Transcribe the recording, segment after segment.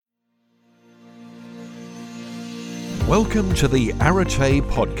Welcome to the Arete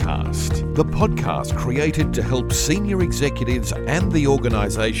Podcast, the podcast created to help senior executives and the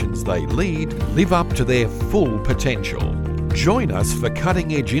organisations they lead live up to their full potential. Join us for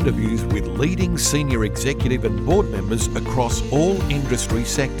cutting-edge interviews with leading senior executive and board members across all industry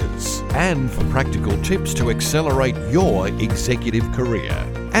sectors, and for practical tips to accelerate your executive career.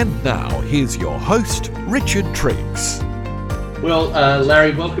 And now, here's your host, Richard Triggs. Well,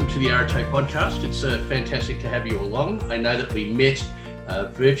 Larry, welcome to the Arete Podcast. It's fantastic to have you along. I know that we met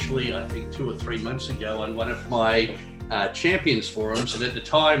virtually, I think, 2 or 3 months ago on one of my Champions forums, and at the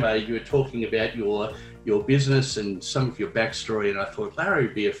time you were talking about your business and some of your backstory, and I thought Larry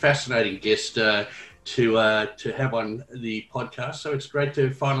would be a fascinating guest to have on the podcast. So it's great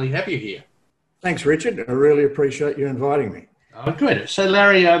to finally have you here. Thanks, Richard. I really appreciate you inviting me. Oh, good. So,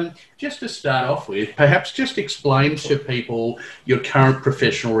 Larry, just to start off with, perhaps just explain to people your current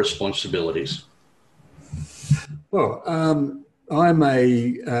professional responsibilities. Well, I'm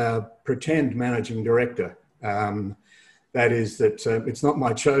a pretend managing director. That is that it's not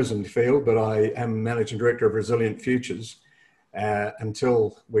my chosen field, but I am managing director of Resilient Futures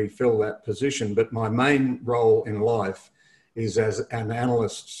until we fill that position. But my main role in life is as an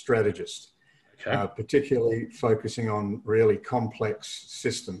analyst strategist. Okay. Particularly focusing on really complex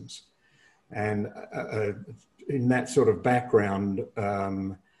systems. And in that sort of background,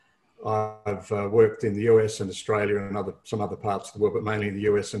 I've worked in the US and Australia and some other parts of the world, but mainly in the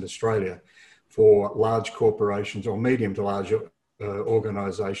US and Australia, for large corporations or medium to large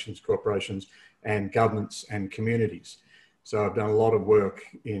organisations, corporations, and governments and communities. So I've done a lot of work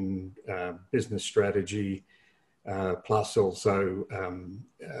in business strategy, plus also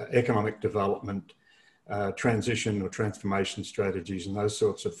economic development, transition or transformation strategies and those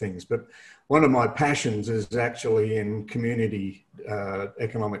sorts of things. But one of my passions is actually in community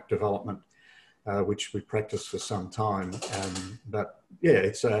economic development, which we practice for some time. But yeah,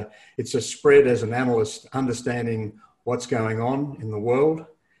 it's a spread as an analyst, understanding what's going on in the world,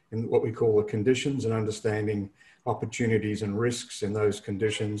 in what we call the conditions, and understanding opportunities and risks in those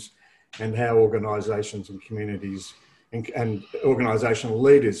conditions, and how organisations and communities and organisational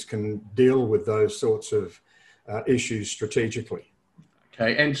leaders can deal with those sorts of issues strategically.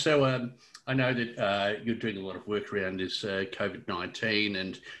 Okay, and so I know that you're doing a lot of work around this COVID-19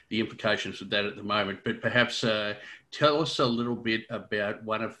 and the implications of that at the moment, but perhaps tell us a little bit about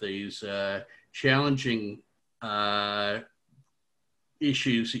one of these challenging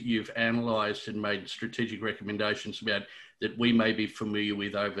issues that you've analysed and made strategic recommendations about that we may be familiar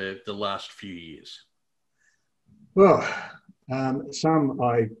with over the last few years? Well, some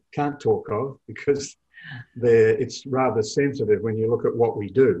I can't talk of because it's rather sensitive when you look at what we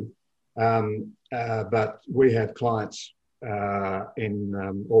do. But we have clients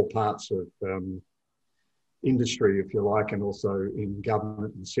in all parts of industry, if you like, and also in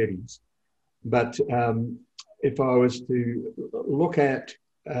government and cities. But if I was to look at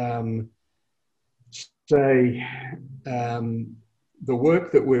the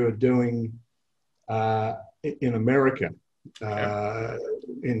work that we were doing in America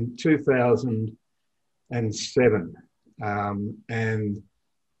in 2007, and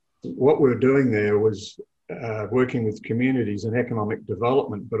what we were doing there was working with communities and economic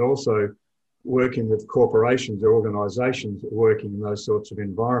development, but also working with corporations or organisations working in those sorts of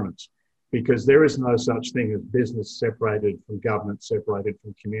environments, because there is no such thing as business separated from government, separated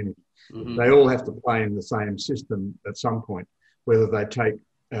from community. Mm-hmm. They all have to play in the same system at some point, whether they take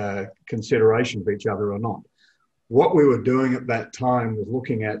consideration of each other or not. What we were doing at that time was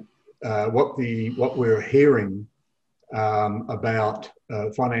looking at what we were hearing about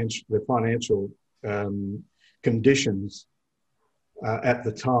the financial conditions at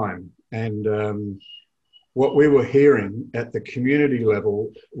the time. And what we were hearing at the community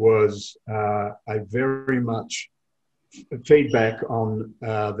level was a very much feedback on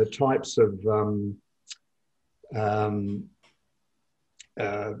the types of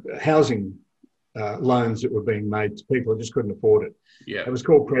housing loans that were being made to people who just couldn't afford it. Yeah. It was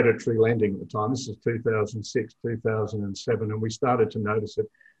called predatory lending at the time. This is 2006, 2007, and we started to notice it.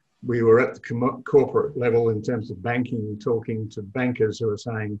 We were at the corporate level in terms of banking, talking to bankers who were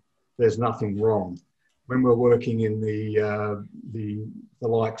saying there's nothing wrong. When we're working in the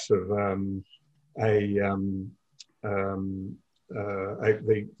likes of the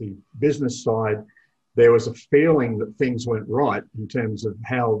business side, there was a feeling that things went right in terms of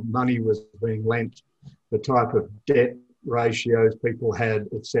how money was being lent, the type of debt ratios people had,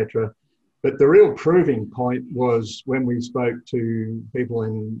 etc. But the real proving point was when we spoke to people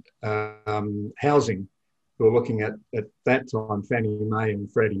in housing who were looking at that time, Fannie Mae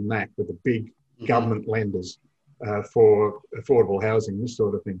and Freddie Mac were the big government lenders for affordable housing, this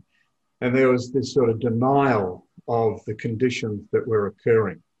sort of thing. And there was this sort of denial of the conditions that were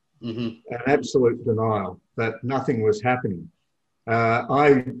occurring, an absolute denial that nothing was happening.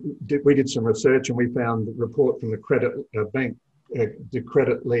 We did some research and we found a report from the credit bank, the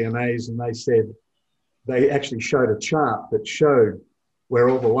Credit Lyonnais, and they said they actually showed a chart that showed where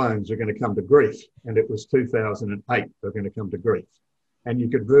all the loans were going to come to grief, and it was 2008 they were going to come to grief. And you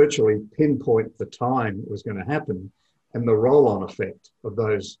could virtually pinpoint the time it was going to happen and the roll-on effect of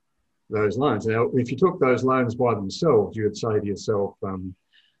those loans. Now, if you took those loans by themselves, you would say to yourself,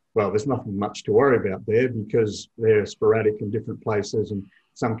 well, there's nothing much to worry about there because they're sporadic in different places and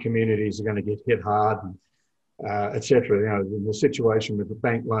some communities are going to get hit hard, and, et cetera. You know, the situation with the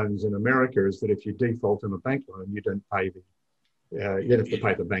bank loans in America is that if you default on a bank loan, you don't pay you have to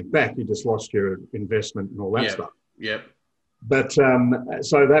pay the bank back. You just lost your investment and all that stuff. Yep. But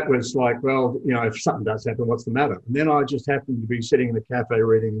so that was like, well, you know, if something does happen, what's the matter? And then I just happened to be sitting in the cafe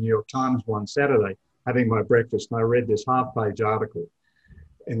reading the New York Times one Saturday, having my breakfast, and I read this half-page article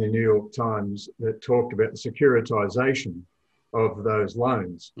in the New York Times that talked about the securitization of those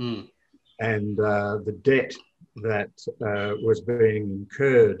loans and the debt that was being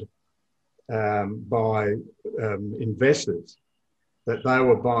incurred by investors, that they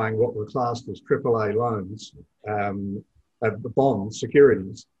were buying what were classed as AAA loans, bonds,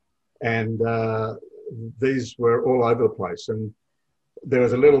 securities, and these were all over the place. And there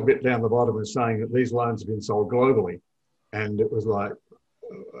was a little bit down the bottom saying that these loans have been sold globally, and it was like,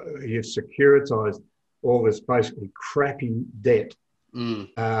 you've securitized all this basically crappy debt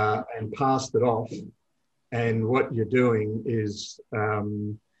and passed it off, and what you're doing is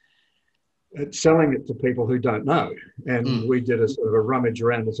selling it to people who don't know. And we did a sort of a rummage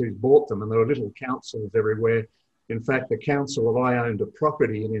around as who's bought them, and there were little councils everywhere. In fact, the council that I owned a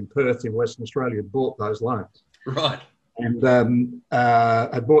property in Perth in Western Australia bought those loans. Right. And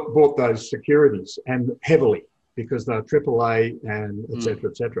I bought those securities, and heavily, because they're AAA and et cetera,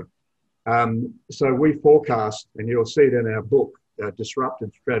 et cetera. So we forecast, and you'll see it in our book,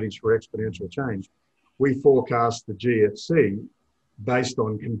 Disruptive Strategies for Exponential Change, we forecast the GFC based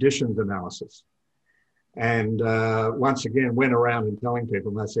on conditions analysis. And once again, went around and telling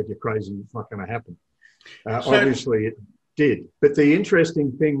people, and they said, you're crazy, it's not going to happen. Obviously it did. But the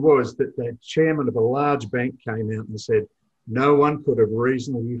interesting thing was that the chairman of a large bank came out and said, no one could have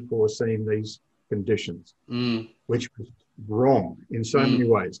reasonably foreseen these conditions, which was wrong in so many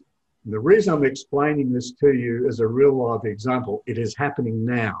ways. And the reason I'm explaining this to you as a real live example, it is happening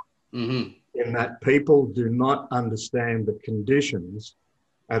now, in that people do not understand the conditions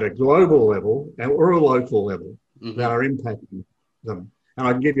at a global level or a local level that are impacting them. And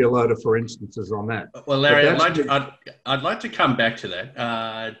I can give you a load of for instances on that. Well, Larry, I'd like to come back to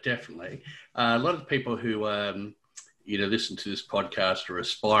that, definitely. A lot of people who listen to this podcast are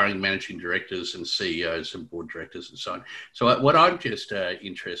aspiring managing directors and CEOs and board directors and so on. So what I'm just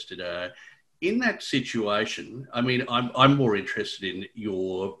interested in that situation, I mean, I'm more interested in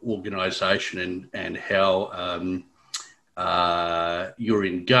your organisation and how you're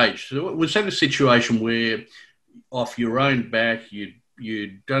engaged. So was that a situation where, off your own back,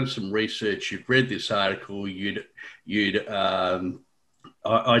 you'd done some research, you'd read this article, you'd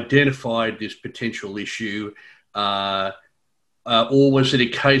identified this potential issue, or was it a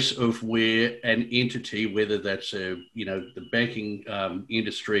case of where an entity, whether that's the banking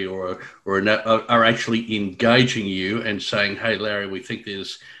industry or are actually engaging you and saying, hey, Larry, we think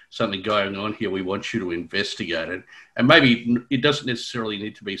there's something going on here, we want you to investigate it? And maybe it doesn't necessarily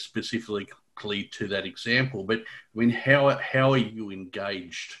need to be specifically to that example, but I mean, how are you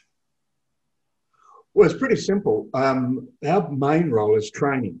engaged? Well, it's pretty simple. Our main role is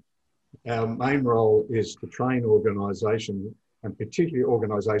training. Our main role is to train organisations, and particularly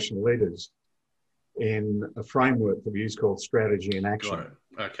organisation leaders, in a framework that we use called strategy and action.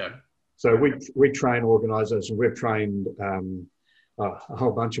 Got it. Okay. So we train organisations. We've trained a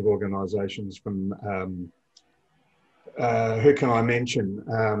whole bunch of organisations from who can I mention?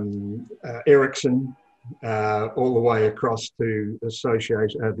 Ericsson, all the way across to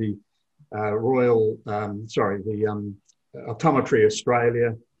the Optometry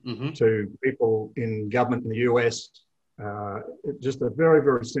Australia, to people in government in the US. Just a very,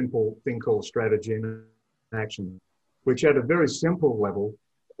 very simple thing called strategy and action, which at a very simple level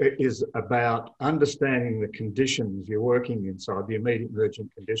is about understanding the conditions you're working inside, the immediate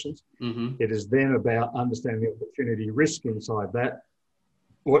emergent conditions. It is then about understanding the opportunity risk inside that,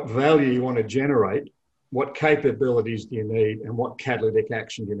 what value you want to generate, what capabilities do you need, and what catalytic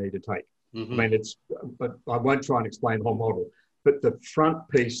action you need to take. I mean, but I won't try and explain the whole model. But the front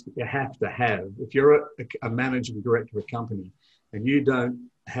piece that you have to have, if you're a managing director of a company and you don't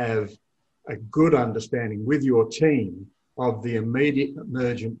have a good understanding with your team of the immediate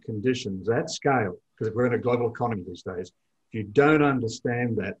emergent conditions at scale, because we're in a global economy these days, if you don't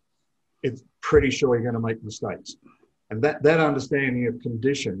understand that, it's pretty sure you're going to make mistakes. And that understanding of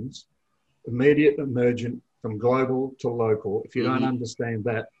conditions, immediate, emergent, from global to local, if you don't understand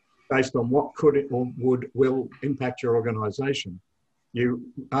that, based on what could it or will impact your organisation, you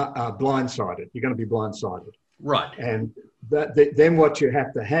are blindsided. You're going to be blindsided. Right. And then what you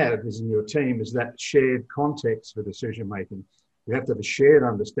have to have is in your team is that shared context for decision making. You have to have a shared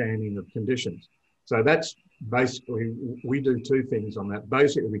understanding of conditions. So that's basically, we do two things on that.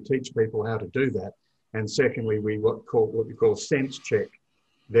 Basically, we teach people how to do that. And secondly, what we call sense check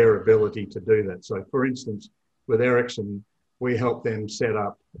their ability to do that. So for instance, with Ericsson, we help them set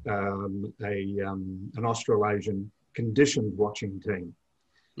up an Australasian conditions watching team.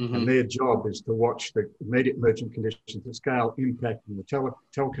 And their job is to watch the immediate emergent conditions at scale impacting the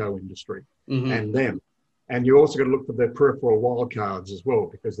telco industry and them. And you also got to look for the peripheral wildcards as well,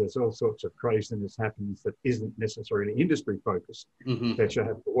 because there's all sorts of craziness happens that isn't necessarily industry focused that you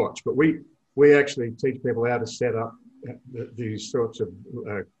have to watch. But we actually teach people how to set up these sorts of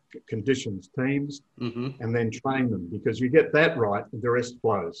conditions teams and then train them, because you get that right and the rest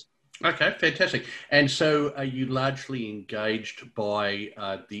flows. Okay, fantastic. And so are you largely engaged by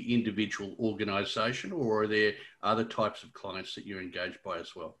the individual organisation, or are there other types of clients that you're engaged by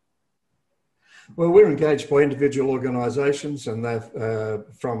as well? Well, we're engaged by individual organisations, and they've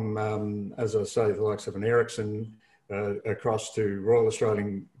from, as I say, the likes of an Ericsson across to Royal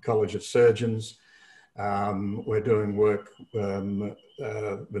Australian College of Surgeons. We're doing work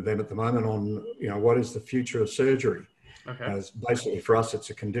with them at the moment on, what is the future of surgery? Okay. As basically for us,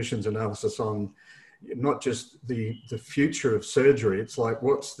 it's a conditions analysis on not just the future of surgery. It's like,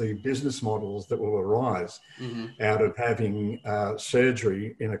 what's the business models that will arise out of having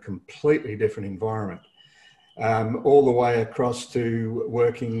surgery in a completely different environment, all the way across to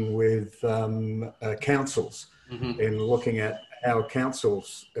working with councils in looking at how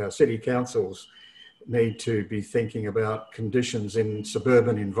councils, city councils, need to be thinking about conditions in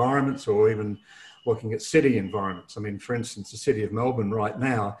suburban environments, or even looking at city environments. I mean, for instance, the City of Melbourne right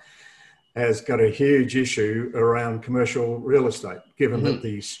now has got a huge issue around commercial real estate, given that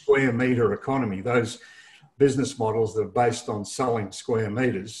the square metre economy, those business models that are based on selling square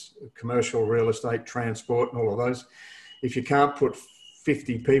metres, commercial real estate, transport and all of those, if you can't put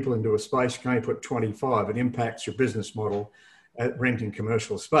 50 people into a space, you can only put 25, it impacts your business model at renting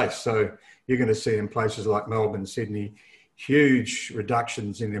commercial space. So you're going to see in places like Melbourne, Sydney, huge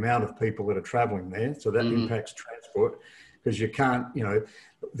reductions in the amount of people that are travelling there. So that impacts transport, because you can't,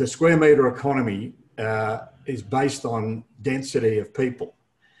 the square metre economy is based on density of people.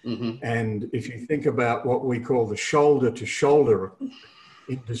 And if you think about what we call the shoulder to shoulder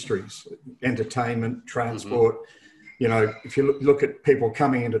industries, entertainment, transport, if you look at people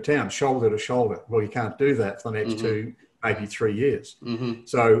coming into town, shoulder to shoulder, well, you can't do that for the next 2, maybe 3 years.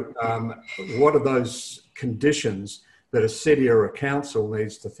 So what are those conditions that a city or a council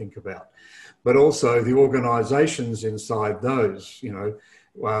needs to think about? But also the organisations inside those,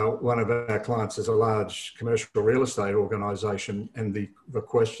 one of our clients is a large commercial real estate organisation, and the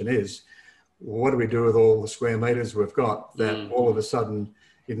question is, what do we do with all the square metres we've got that all of a sudden,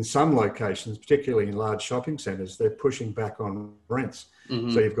 in some locations, particularly in large shopping centres, they're pushing back on rents.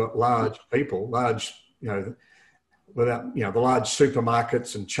 So you've got large people, without, the large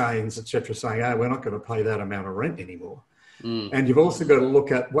supermarkets and chains, etc., saying, we're not going to pay that amount of rent anymore. And you've also got to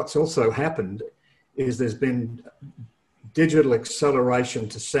look at what's also happened is there's been digital acceleration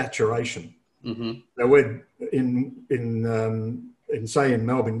to saturation. Now we're in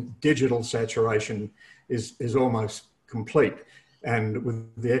Melbourne, digital saturation is almost complete. And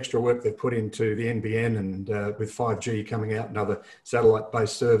with the extra work they've put into the NBN and with 5G coming out and other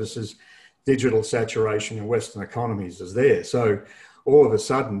satellite-based services, digital saturation in Western economies is there. So all of a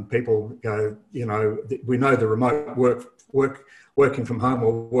sudden people go, we know the remote working from home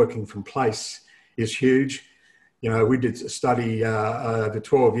or working from place is huge. We did a study over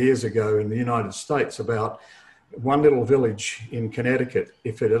 12 years ago in the United States about one little village in Connecticut.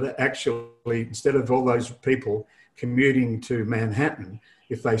 If it had actually, instead of all those people commuting to Manhattan,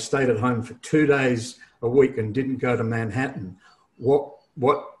 if they stayed at home for 2 days a week and didn't go to Manhattan, what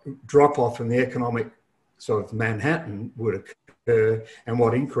drop off in the economic sort of Manhattan would occur, and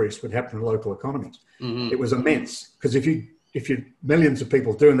what increase would happen in local economies. It was immense, because if you millions of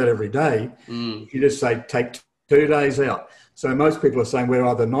people doing that every day, you just say take 2 days out. So most people are saying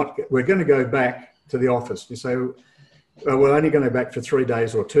we're going to go back to the office. You say, we're only going back for 3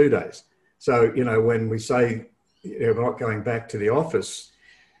 days or 2 days. So, you know, when we say we're not going back to the office,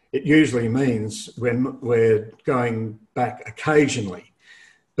 it usually means when we're going back occasionally.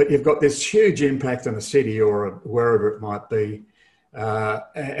 But you've got this huge impact on a city or wherever it might be,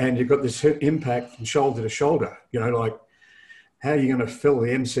 and you've got this impact from shoulder to shoulder. You know, like, how are you going to fill the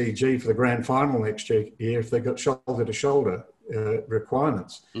MCG for the grand final next year if they've got shoulder to shoulder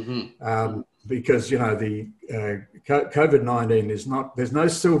requirements? Because, you know, the COVID-19 is not, there's no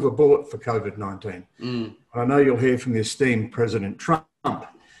silver bullet for COVID-19. I know you'll hear from the esteemed President Trump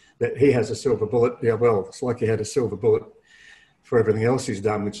that he has a silver bullet. Yeah, well, it's like he had a silver bullet for everything else he's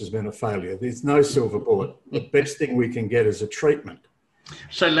done, which has been a failure. There's no silver bullet. The best thing we can get is a treatment.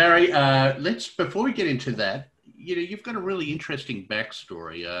 So, Larry, before we get into that, you know, you've got a really interesting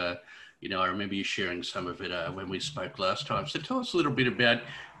backstory. You know, I remember you sharing some of it when we spoke last time. So tell us a little bit about,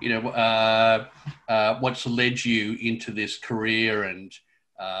 you know, what's led you into this career and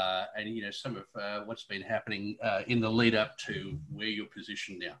you know, some of what's been happening in the lead up to where you're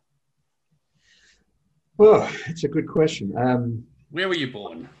positioned now. Well, it's a good question. Where were you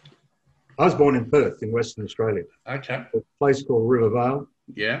born? I was born in Perth in Western Australia. Okay. A place called Rivervale.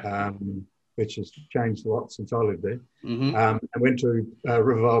 Yeah. Which has changed a lot since I lived there. I went to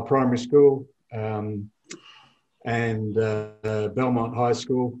Rivervale Primary School and Belmont High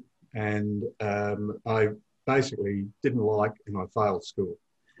School, and I basically didn't like and I failed school.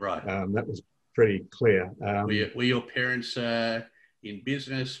 Right. That was pretty clear. Were your parents in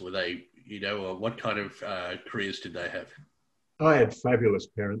business? Were they, you know, or what kind of careers did they have? I had fabulous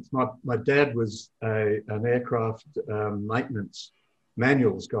parents. My dad was an aircraft maintenance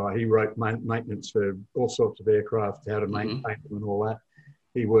manuals guy. He wrote maintenance for all sorts of aircraft, how to maintain them and all that.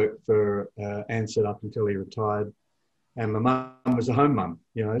 He worked for Ansett up until he retired. And my mum was a home mum,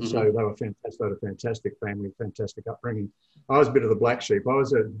 you know, so they were fantastic. They had a fantastic family, fantastic upbringing. I was a bit of the black sheep. I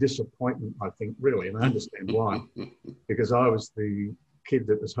was a disappointment, I think, really, and I understand why. Because I was the kid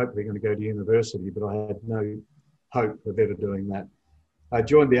that was hopefully going to go to university, but I had no hope of ever doing that. I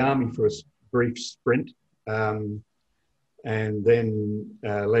joined the army for a brief sprint, and then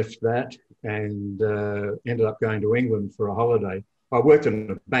left that and ended up going to England for a holiday. I worked in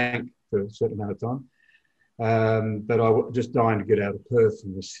a bank for a certain amount of time, but I was just dying to get out of Perth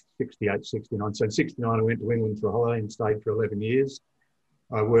in 68, 69. So in 69, I went to England for a holiday and stayed for 11 years.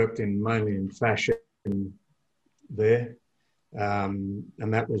 I worked mainly in fashion there, and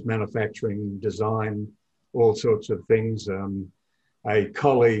that was manufacturing, design, all sorts of things. A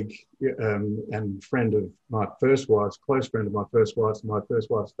colleague and friend of my first wife's, close friend of my first wife's, and my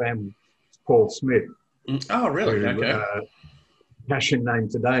first wife's family, Paul Smith. Oh, really? Who, okay. Passion name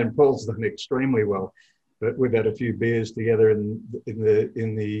today, and Paul's done extremely well. But we've had a few beers together in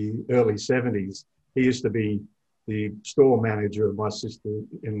the early 70s. He used to be the store manager of my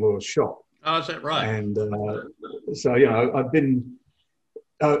sister-in-law's shop. Oh, is that right? And so, you know,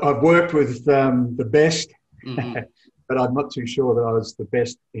 I've worked with the best. But I'm not too sure that I was the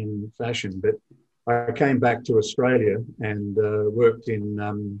best in fashion. But I came back to Australia and worked in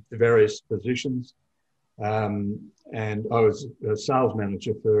the various positions. And I was a sales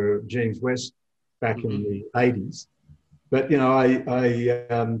manager for Jeans West back in the 80s. But, you know,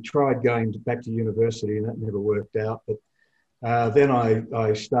 I tried going back to university and that never worked out. But then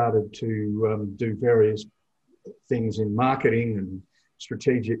I started to do various things in marketing and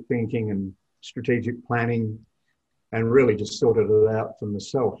strategic thinking and strategic planning, and really just sorted it out for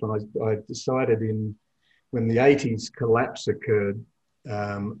myself. And I decided when the 80s collapse occurred,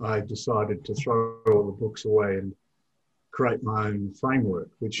 I decided to throw all the books away and create my own framework,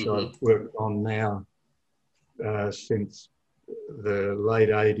 which I've worked on now since the late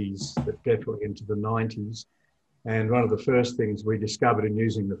 80s, but definitely into the 90s. And one of the first things we discovered in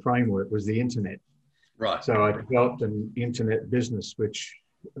using the framework was the internet. Right. So I developed an internet business, which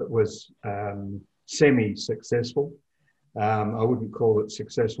was semi-successful. I wouldn't call it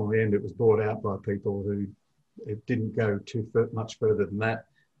successful in the end. It was bought out by people who it didn't go too much further than that,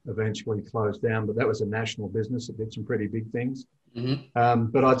 eventually closed down. But that was a national business. It did some pretty big things.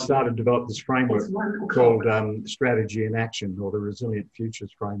 But I'd started to develop this framework called Strategy in Action, or the Resilient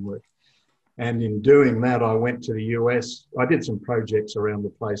Futures Framework. And in doing that, I went to the US. I did some projects around the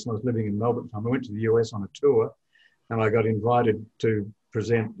place, and I was living in Melbourne at the time. I went to the US on a tour, and I got invited to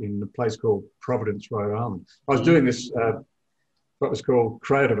present in a place called Providence, Rhode Island. I was doing this, what was called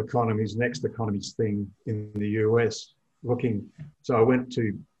Creative Economies, Next Economies thing in the US, so I went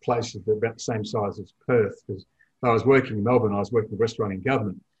to places that were about the same size as Perth, because I was working in Melbourne, I was working with West Australian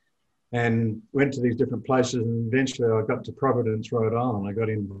government, and went to these different places, and eventually I got to Providence, Rhode Island. I got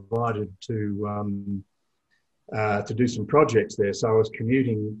invited to to do some projects there. So I was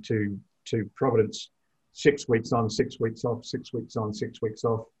commuting to Providence 6 weeks on, 6 weeks off, 6 weeks on, 6 weeks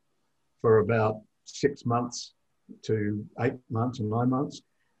off for about 6 months to 8 months and 9 months,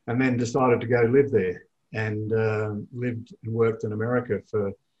 and then decided to go live there, and lived and worked in America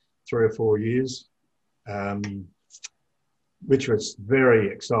for 3 or 4 years, which was very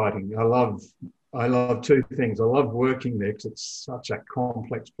exciting. I love two things. I love working there because it's such a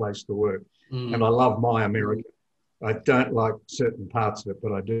complex place to work, and I love my America. I don't like certain parts of it,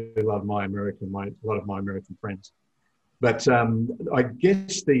 but I do love my America, a lot of my American friends. But I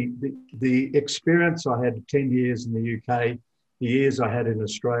guess the experience I had 10 years in the UK, the years I had in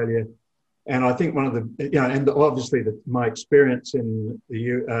Australia, and I think one of the, and obviously my experience in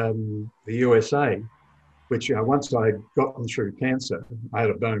the USA, which, once I had gotten through cancer, I had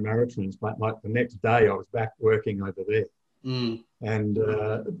a bone marrow transplant. Like the next day, I was back working over there. And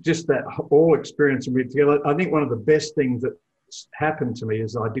just that whole experience and together. I think one of the best things that happened to me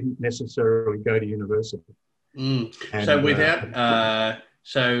is I didn't necessarily go to university. And,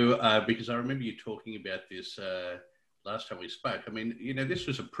 because I remember you talking about this last time we spoke. I mean, this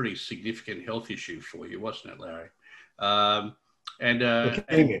was a pretty significant health issue for you, wasn't it, Larry? I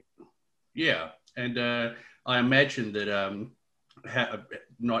imagine that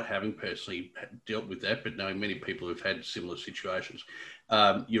not having personally dealt with that, but knowing many people who've had similar situations,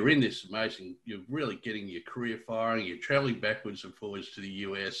 you're in this amazing, you're really getting your career firing, you're traveling backwards and forwards to the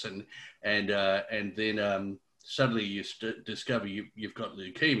US, and then suddenly you discover you've got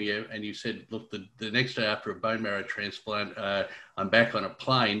leukemia, and you said, look, the next day after a bone marrow transplant, I'm back on a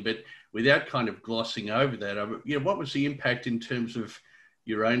plane, but without kind of glossing over that, what was the impact in terms of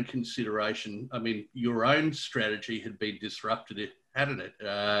your own consideration? I mean, your own strategy had been disrupted, hadn't it?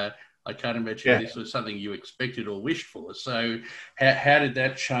 I can't imagine this was something you expected or wished for. So how did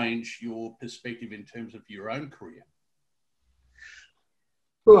that change your perspective in terms of your own career?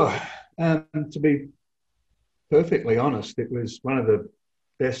 Well, to be perfectly honest, it was one of the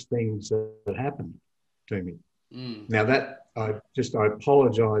best things that happened to me. Now that I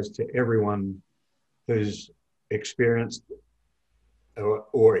apologise to everyone who's experienced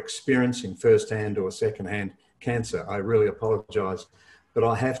or experiencing first-hand or second-hand cancer. I really apologise, but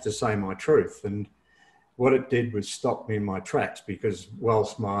I have to say my truth. And what it did was stop me in my tracks, because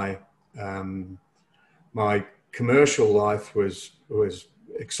whilst my commercial life was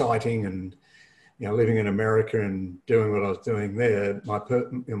exciting, and living in America and doing what I was doing there,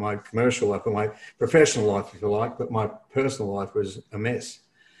 my commercial life, or my professional life, if you like, but my personal life was a mess.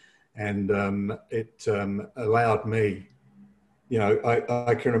 And it allowed me,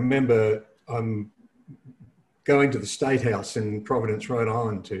 I can remember going to the State House in Providence, Rhode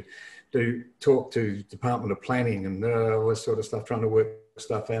Island, to talk to Department of Planning and all this sort of stuff, trying to work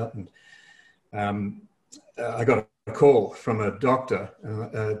stuff out. And I got a call from a doctor,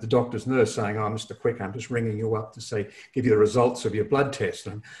 the doctor's nurse, saying, "Oh, Mr. Quick, I'm just ringing you up to give you the results of your blood test."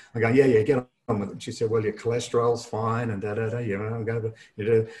 And I go, yeah, get on with it. And she said, "Well, your cholesterol's fine," and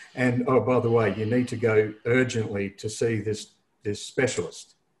and oh, by the way, you need to go urgently to see this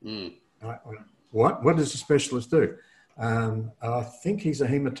specialist. I went, what does the specialist do? I think he's a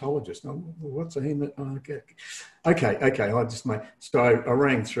hematologist. What's a hematologist? Okay. So I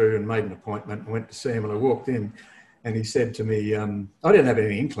rang through and made an appointment. I went to see him, and I walked in, and he said to me, I didn't have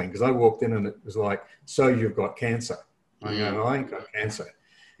any inkling, because I walked in and it was like, "So you've got cancer?" I go, "No, I ain't got cancer."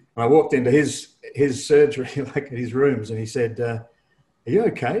 And I walked into his surgery, like his rooms, and he said, "Are you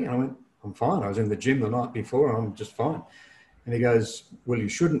okay?" And I went, "I'm fine. I was in the gym the night before, and I'm just fine." And he goes, "Well, you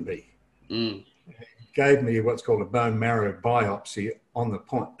shouldn't be." He gave me what's called a bone marrow biopsy on the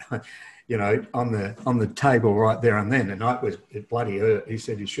point, on the table right there and then. And it bloody hurt. He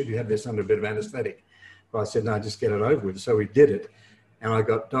said, "You have this under a bit of anaesthetic." But I said, "No, just get it over with." So we did it. And I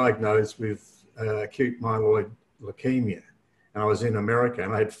got diagnosed with acute myeloid leukemia. And I was in America,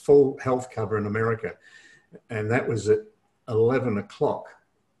 and I had full health cover in America. And that was at 11 o'clock.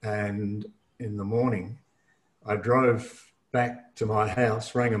 And in the morning, I drove back to my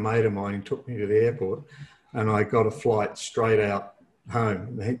house, rang a mate of mine, and took me to the airport, and I got a flight straight out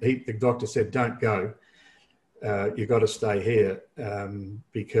home. The doctor said, "Don't go. You got to stay here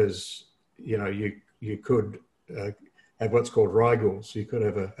because you could have what's called Rigels. You could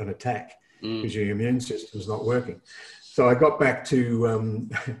have an attack because your immune system's not working." So I got back to.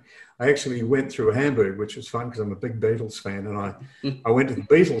 I actually went through Hamburg, which was fun because I'm a big Beatles fan, and I went to the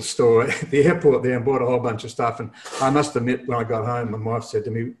Beatles store at the airport there and bought a whole bunch of stuff. And I must admit, when I got home, my wife said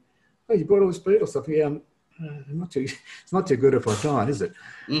to me, "Oh, you bought all this Beatles stuff?" Yeah, it's not too good if I die, is it?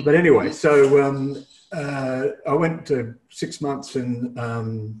 But anyway, so I went to 6 months in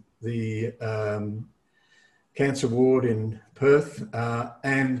the cancer ward in Perth,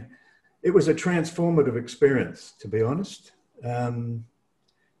 and it was a transformative experience, to be honest,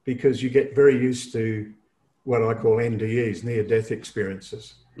 because you get very used to what I call NDEs, near-death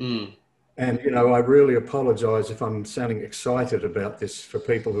experiences. Mm. And, you know, I really apologise if I'm sounding excited about this for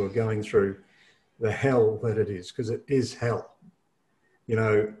people who are going through the hell that it is, because it is hell. You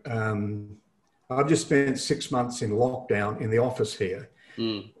know, I've just spent 6 months in lockdown in the office here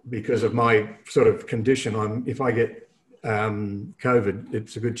because of my sort of condition. If I get COVID,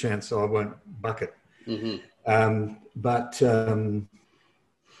 it's a good chance I won't buck it. Mm-hmm. But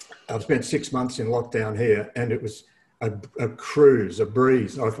I've spent 6 months in lockdown here, and it was a cruise, a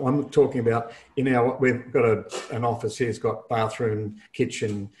breeze. I'm talking about we've got an office here. It's got bathroom,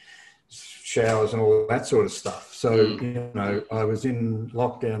 kitchen, showers, and all that sort of stuff. So, you know, I was in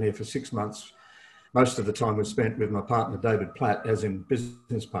lockdown here for 6 months. Most of the time was spent with my partner, David Platt, as in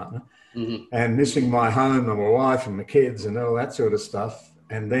business partner, and missing my home and my wife and my kids and all that sort of stuff.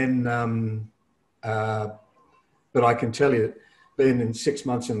 And then, but I can tell you, being in 6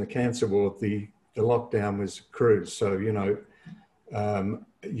 months in the cancer ward, the lockdown was a cruise. So, you know,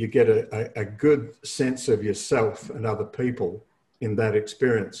 you get a good sense of yourself and other people in that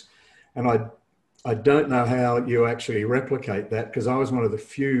experience. And I don't know how you actually replicate that, because I was one of the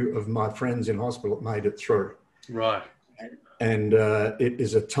few of my friends in hospital that made it through. Right. And it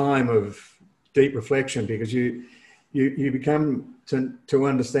is a time of deep reflection, because you become to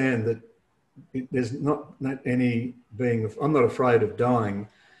understand that there's not any being. I'm not afraid of dying.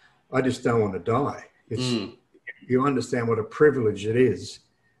 I just don't want to die. You understand what a privilege it is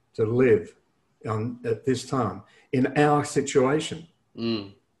to live at this time in our situation.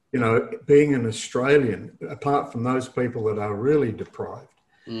 You know, being an Australian, apart from those people that are really deprived,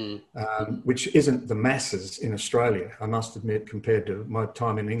 which isn't the masses in Australia, I must admit, compared to my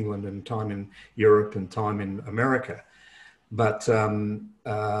time in England and time in Europe and time in America. But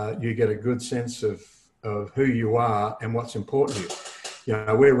you get a good sense of who you are and what's important to you. You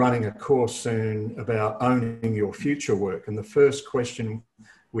know, we're running a course soon about owning your future work. And the first question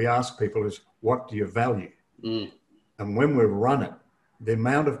we ask people is, what do you value? And when we run it, the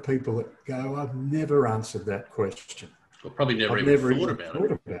amount of people that go, I've never answered that question. Or probably never even thought about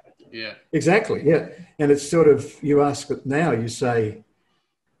it. Yeah. Exactly, yeah. And it's sort of, you ask it now, you say,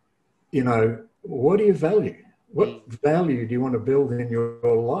 you know, what do you value? What value do you want to build in your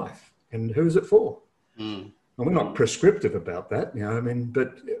life? And who's it for? And we're not prescriptive about that, you know, I mean,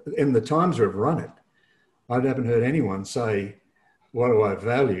 but in the times we've run it, I haven't heard anyone say, what do I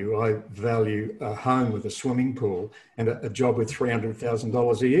value? I value a home with a swimming pool and a job with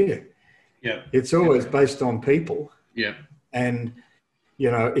 $300,000 a year. Yeah. It's always based on people. Yeah. And, you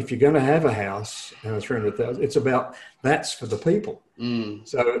know, if you're going to have a house and a 300,000, it's about, that's for the people.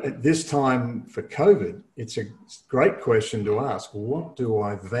 So at this time for COVID, it's a great question to ask. What do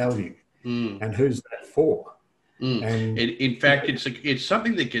I value? And who's that for? And in fact, it's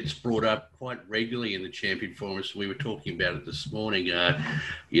something that gets brought up quite regularly in the Champion Forums. We were talking about it this morning.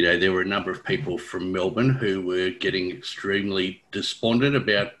 You know, there were a number of people from Melbourne who were getting extremely despondent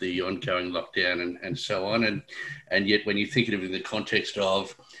about the ongoing lockdown and so on. And yet when you think of it in the context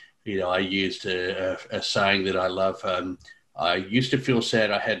of, you know, I used a saying that I love, I used to feel sad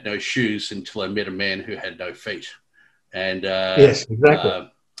I had no shoes until I met a man who had no feet. And yes,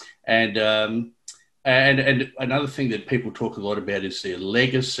 exactly. And another thing that people talk a lot about is their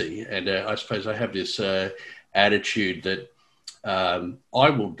legacy. And I suppose I have this attitude that I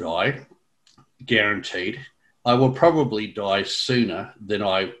will die, guaranteed. I will probably die sooner than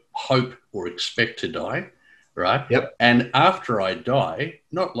I hope or expect to die, right? Yep. And after I die,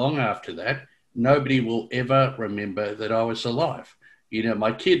 not long after that, nobody will ever remember that I was alive. You know,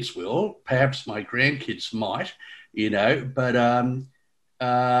 my kids will, perhaps my grandkids might, you know, but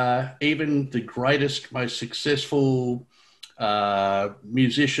even the greatest, most successful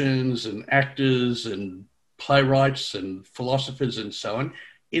musicians and actors and playwrights and philosophers and so on,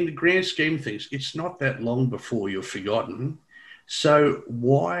 in the grand scheme of things, it's not that long before you're forgotten. So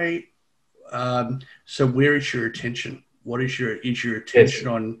why? So where is your attention? What is your attention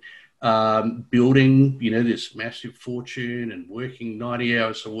on building, you know, this massive fortune and working 90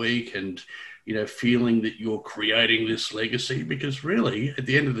 hours a week and, you know, feeling that you're creating this legacy? Because really, at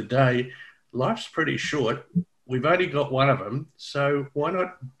the end of the day, life's pretty short. We've only got one of them. So why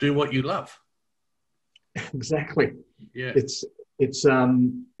not do what you love? Exactly. Yeah. It's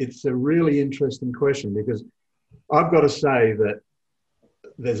a really interesting question, because I've got to say that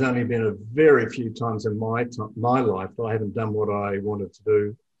there's only been a very few times in my life that I haven't done what I wanted to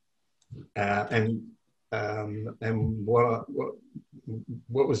do, and what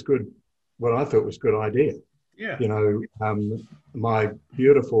was good, what I thought was a good idea. Yeah. You know, my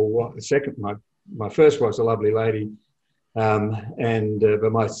beautiful second, my first wife's a lovely lady,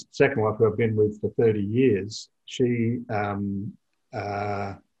 but my second wife, who I've been with for 30 years, she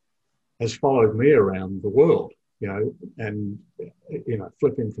has followed me around the world, you know, and, you know,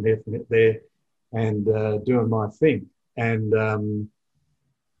 flipping from here to there and doing my thing. And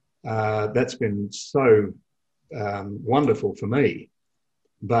that's been so wonderful for me.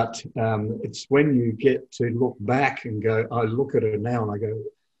 But it's when you get to look back and go, I look at her now and I go,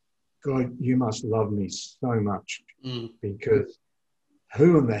 God, you must love me so much, because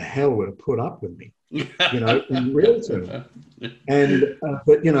who in the hell would have put up with me, you know, in real terms? And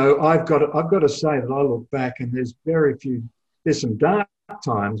but you know, I've got to say that I look back and there's some dark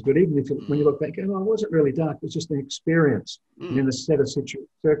times, but even when you look back, it wasn't really dark. It was just an experience and in a set of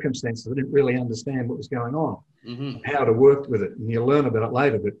circumstances. I didn't really understand what was going on, how to work with it, and you learn about it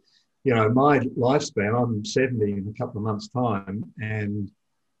later. But you know, my lifespan, I'm 70 in a couple of months' time, and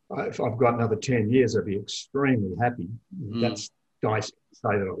if I've got another 10 years, I'd be extremely happy. That's nice to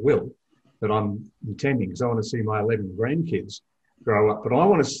say that I will, but I'm intending, because I want to see my 11 grandkids grow up. But I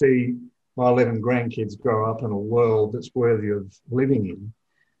want to see my 11 grandkids grow up in a world that's worthy of living in,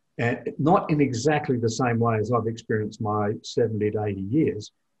 and not in exactly the same way as I've experienced my 70 to 80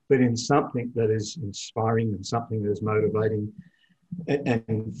 years, but in something that is inspiring and something that is motivating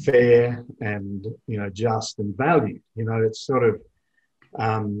and fair and, you know, just and valued. You know, it's sort of,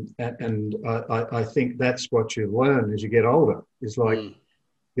 I think that's what you learn as you get older. It's like, you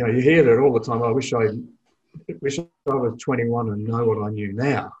know, you hear that all the time. I wish I was 21 and know what I knew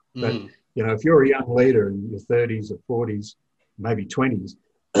now. But you know, if you're a young leader in your 30s or 40s, maybe 20s,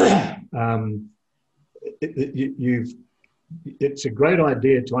 it's a great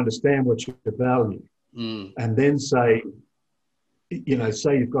idea to understand what you value, and then say, you know,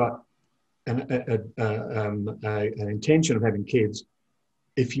 say you've got an intention of having kids.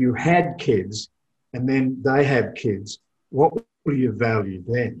 If you had kids and then they have kids, what will you value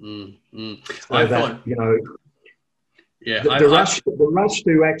then? I thought, you know, yeah, the rush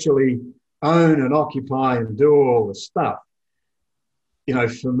to actually own and occupy and do all the stuff, you know,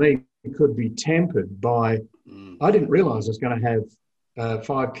 for me, it could be tempered by, I didn't realize I was going to have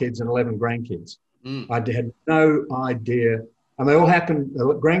 5 kids and 11 grandkids. I had no idea. And they all happened, the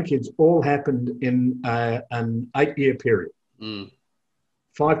grandkids all happened in an 8-year period.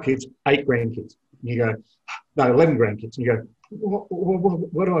 5 kids, 8 grandkids. And you go, no, 11 grandkids. And you go,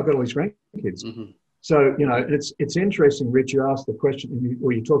 what do I got all these grandkids? So, you know, it's interesting, Rich, you asked the question,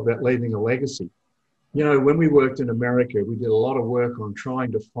 or you talk about leaving a legacy. You know, when we worked in America, we did a lot of work on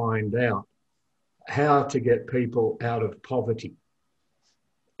trying to find out how to get people out of poverty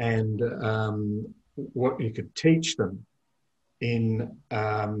and what you could teach them in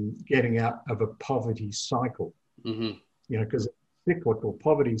getting out of a poverty cycle. You know, because cyclical,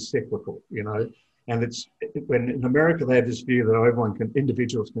 poverty is cyclical, you know. And it's when in America they have this view that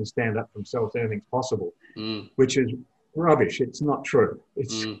individuals can stand up for themselves, anything's possible, which is rubbish. It's not true.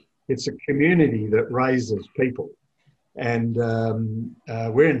 It's a community that raises people, and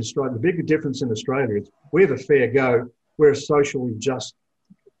we're in Australia. The big difference in Australia is we're the fair go. We're a socially just.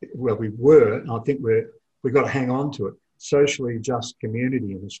 Well, we were. And I think we've got to hang on to it. Socially just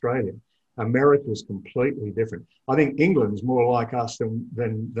community in Australia. America is completely different. I think England's more like us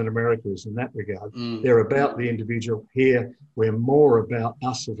than America is in that regard. They're about the individual. Here, we're more about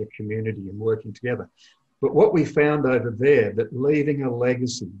us as a community and working together. But what we found over there, that leaving a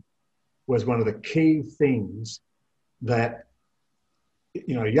legacy was one of the key things that,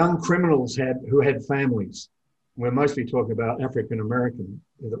 you know, young criminals who had families. We're mostly talking about African American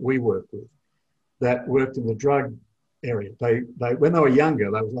that we work with, that worked in the drug area. They when they were younger,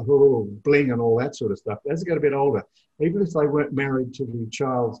 they was like, oh, bling and all that sort of stuff. As they got a bit older, even if they weren't married to the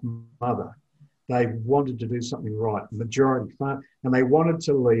child's mother, they wanted to do something right, majority, and they wanted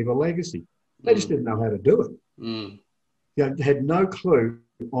to leave a legacy. They just didn't know how to do it. They had no clue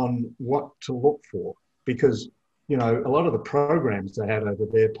on what to look for, because, you know, a lot of the programs they had over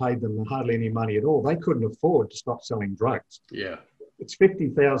there paid them hardly any money at all. They couldn't afford to stop selling drugs. Yeah. It's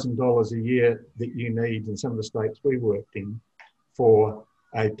 $50,000 a year that you need in some of the states we worked in for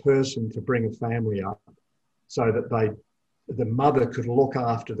a person to bring a family up so that the mother could look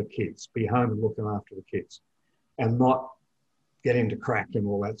after the kids, be home and looking after the kids, and not get into crack and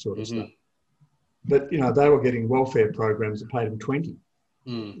all that sort of stuff. But, you know, they were getting welfare programs that paid them 20.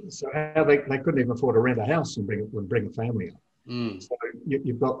 So how they couldn't even afford to rent a house and bring a family up. So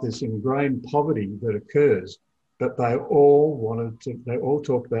you've got this ingrained poverty that occurs. But they all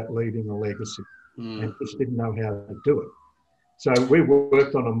talked about leaving a legacy and just didn't know how to do it. So we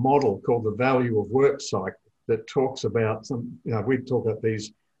worked on a model called the value of work cycle, that talks about we talk about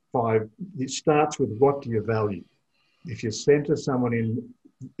these 5. It starts with, what do you value? If you center someone in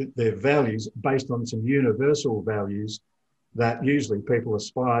their values based on some universal values that usually people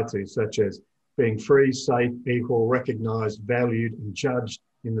aspire to, such as being free, safe, equal, recognised, valued and judged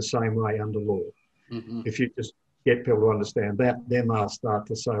in the same way under law. Mm-hmm. If you just get people to understand that, then they'll start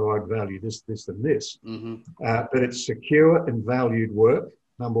to say, I value this, this and this. Mm-hmm. But it's secure and valued work,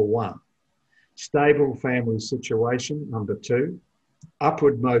 number 1. Stable family situation, number 2.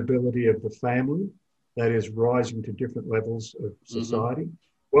 Upward mobility of the family, that is rising to different levels of society.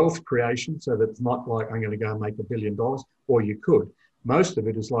 Mm-hmm. Wealth creation, so that it's not like I'm going to go and make $1 billion, or you could. Most of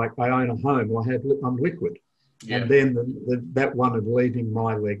it is like, I own a home, I'm liquid. Yeah. And then that one of leaving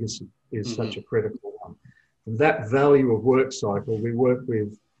my legacy is such a critical one. And that value of work cycle we work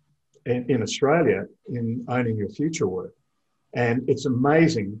with in Australia in owning your future work. And it's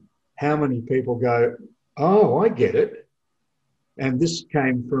amazing how many people go, oh, I get it. And this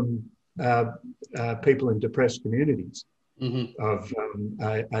came from people in depressed communities of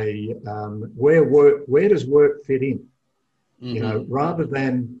where does work fit in? You know, rather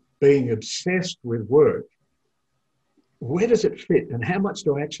than being obsessed with work, where does it fit and how much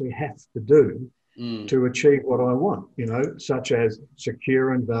do I actually have to do to achieve what I want, you know, such as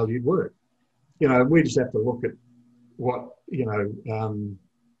secure and valued work. You know, we just have to look at what, you know,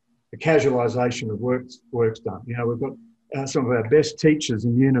 the casualisation of work's done. You know, we've got some of our best teachers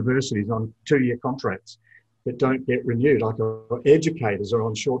in universities on 2-year contracts that don't get renewed, like our educators are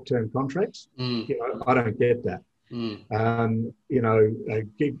on short-term contracts. You know, I don't get that. You know, a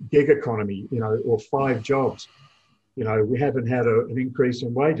gig economy, you know, or 5 jobs. You know, we haven't had an increase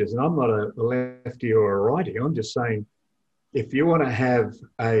in wages. And I'm not a lefty or a righty. I'm just saying, if you want to have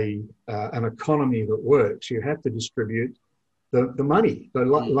an economy that works, you have to distribute the money. The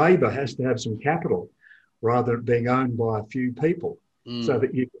labour has to have some capital rather than being owned by a few people so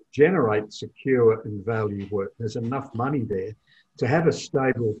that you can generate secure and valued work. There's enough money there to have a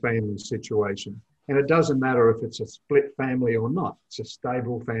stable family situation. And it doesn't matter if it's a split family or not. It's a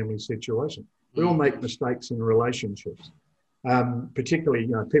stable family situation. We all make mistakes in relationships, particularly,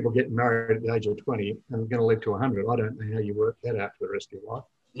 you know, people getting married at the age of 20 and going to live to 100. I don't know how you work that out for the rest of your life.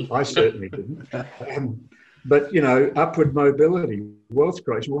 I certainly didn't. But, you know, upward mobility, wealth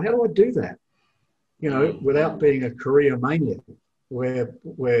creation. Well, how do I do that? You know, without being a career maniac, where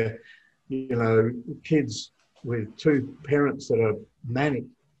you know, kids with 2 parents that are manic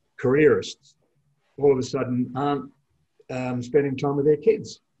careerists all of a sudden aren't spending time with their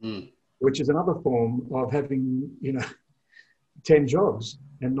kids. Which is another form of having, you know, 10 jobs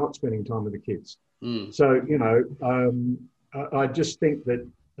and not spending time with the kids. So, you know, I just think that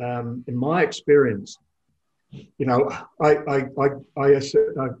in my experience, you know,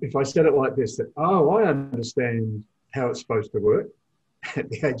 if I said it like this, that, oh, I understand how it's supposed to work at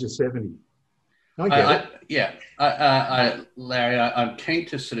the age of 70. I get it. Larry, I'm keen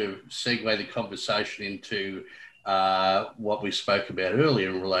to sort of segue the conversation into what we spoke about earlier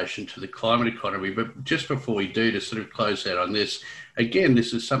in relation to the climate economy. But just before we do, to sort of close out on this, again,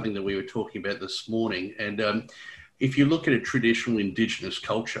 this is something that we were talking about this morning. And if you look at a traditional Indigenous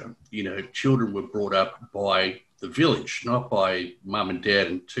culture, you know, children were brought up by the village, not by mum and dad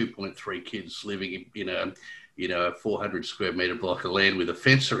and 2.3 kids living in a 400 square metre block of land with a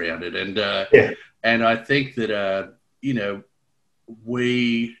fence around it. And and I think that, you know,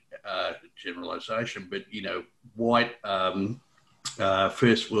 we, generalisation, but, you know, white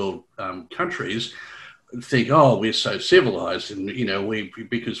first world countries think, oh, we're so civilised, and, you know,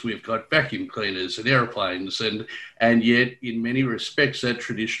 because we've got vacuum cleaners and aeroplanes, and yet in many respects that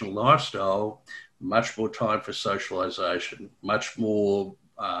traditional lifestyle, much more time for socialisation, much more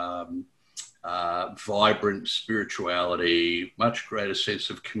vibrant spirituality, much greater sense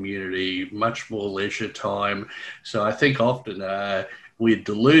of community, much more leisure time. So I think often we're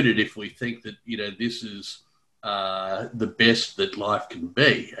deluded if we think that, you know, this is the best that life can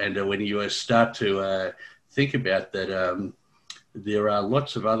be. And when you start to think about that, there are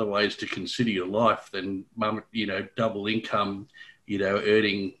lots of other ways to consider your life than, you know, double income, you know,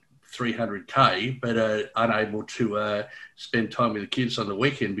 earning 300K, but unable to spend time with the kids on the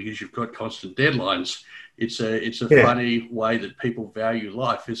weekend because you've got constant deadlines. It's a funny way that people value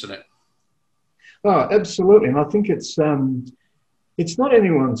life, isn't it? Oh, absolutely. And I think it's not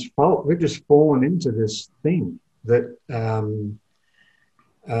anyone's fault. We've just fallen into this thing that,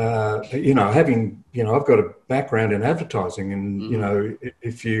 you know, having, you know, I've got a background in advertising, and, you know,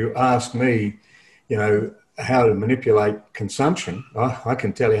 if you ask me, you know, how to manipulate consumption, I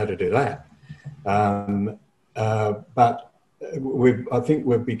can tell you how to do that. But I think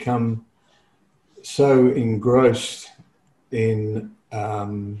we've become so engrossed in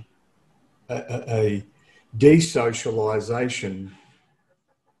a desocialization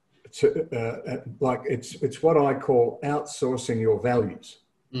to like it's what I call outsourcing your values.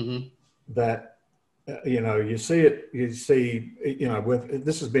 Mm-hmm. That you see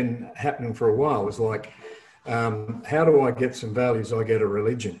this has been happening for a while. It's like, how do I get some values? I get a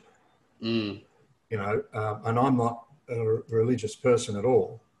religion. And I'm not a religious person at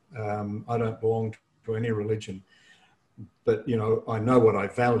all. I don't belong to any religion, but I know what I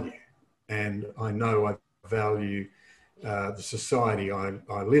value, and I know I value the society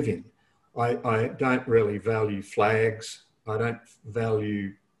I live in. I don't really value flags. I don't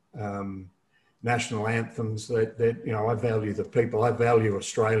value national anthems. I value the people. I value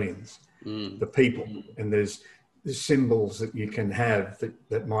Australians, the people, and there's symbols that you can have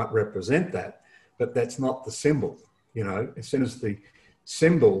that might represent that, but that's not the symbol. As soon as the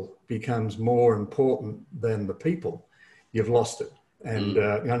symbol becomes more important than the people, you've lost it. And you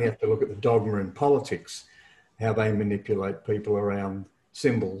only have to look at the dogma in politics, how they manipulate people around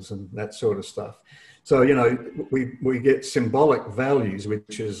symbols and that sort of stuff. So, we get symbolic values,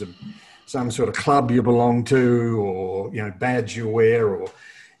 which is some sort of club you belong to, or, badge you wear,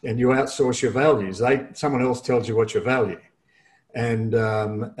 and you outsource your values. Someone else tells you what you value. And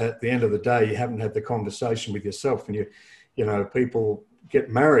at the end of the day, you haven't had the conversation with yourself, and people get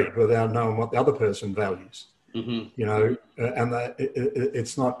married without knowing what the other person values. Mm-hmm. And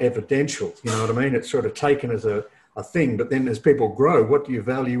it's not evidential. You know what I mean? It's sort of taken as a thing, but then as people grow, what do you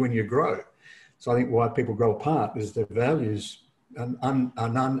value when you grow? So I think why people grow apart is their values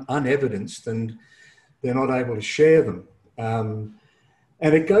are unevidenced, and they're not able to share them.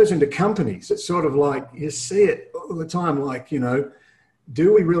 And it goes into companies. It's sort of like, you see it all the time, like,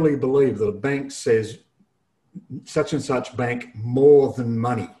 do we really believe that a bank says such and such bank more than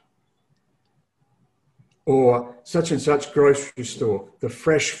money? Or such and such grocery store, the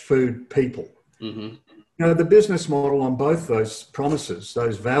fresh food people. Mm-hmm. The business model on both those promises,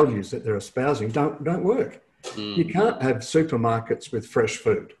 those values that they're espousing, don't work. Mm. You can't have supermarkets with fresh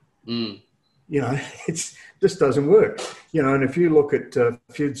food. Mm. It just doesn't work. And if you look at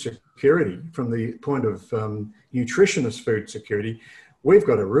food security from the point of nutritionist food security, we've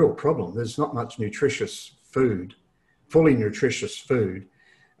got a real problem. There's not much nutritious food, fully nutritious food,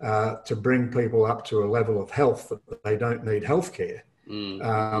 to bring people up to a level of health that they don't need healthcare.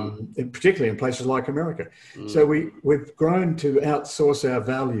 Particularly in places like America. So we've grown to outsource our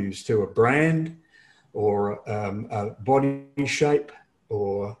values to a brand or a body shape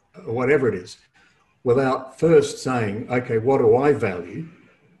or whatever it is, without first saying, okay, what do I value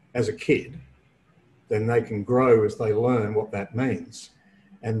as a kid? Then they can grow as they learn what that means.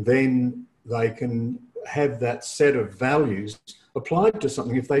 And then they can have that set of values applied to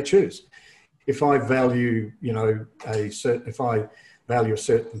something if they choose. If I value, if I value a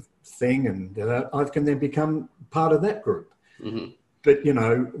certain thing, and I can then become part of that group. Mm-hmm. But,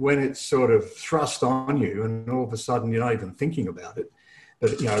 when it's sort of thrust on you and all of a sudden you're not even thinking about it,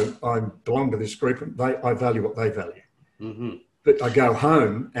 but, I belong to this group and I value what they value. Mm-hmm. But I go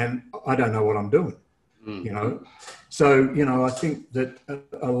home and I don't know what I'm doing, So, I think that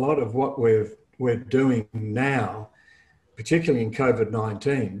a lot of what we're doing now, particularly in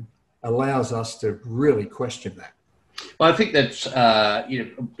COVID-19, allows us to really question that. Well, I think that's,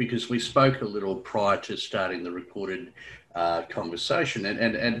 because we spoke a little prior to starting the recorded conversation,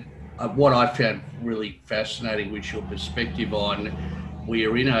 and what I found really fascinating was your perspective on we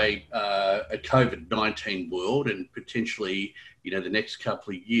are in a COVID-19 world, and potentially, the next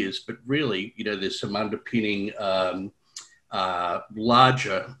couple of years, but really, there's some underpinning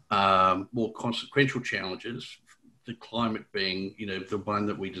larger, more consequential challenges, the climate being, the one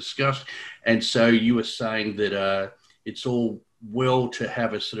that we discussed. And so you were saying that it's all well to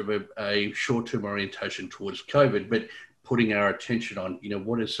have a sort of a short-term orientation towards COVID, but putting our attention on,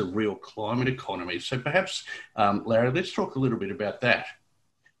 what is the real climate economy? So perhaps, Larry, let's talk a little bit about that.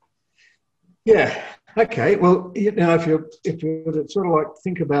 Yeah. Okay. Well, if you sort of like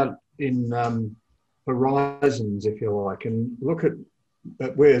think about in horizons, if you like, and look at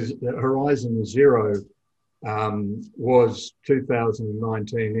where Horizon Zero was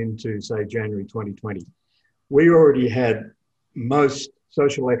 2019 into, say, January 2020. We already had most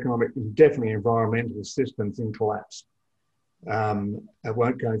social, economic, and definitely environmental systems in collapse. I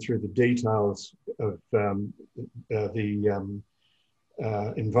won't go through the details of the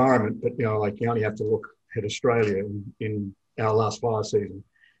environment, but you only have to look at Australia in our last fire season.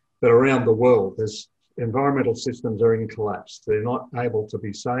 But around the world, there's environmental systems are in collapse. They're not able to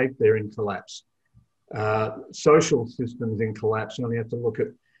be saved. They're in collapse. Social systems in collapse. You only have to look at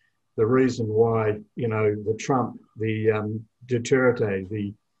the reason why, the Trump, the Duterte,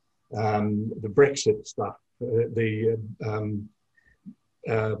 the Brexit stuff, the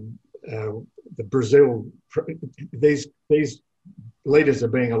Brazil, these leaders are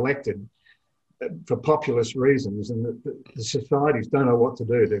being elected for populist reasons, and the societies don't know what to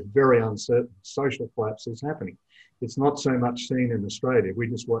do. They're very uncertain. Social collapse is happening. It's not so much seen in Australia. We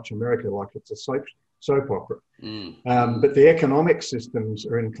just watch America like it's a soap opera. But the economic systems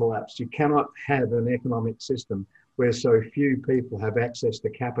are in collapse. You cannot have an economic system where so few people have access to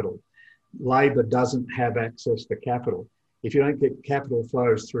capital. Labor doesn't have access to capital. If you don't get capital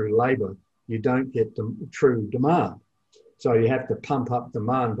flows through labor, you don't get true demand. So you have to pump up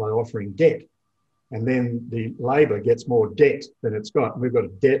demand by offering debt. And then the labor gets more debt than it's got. And we've got a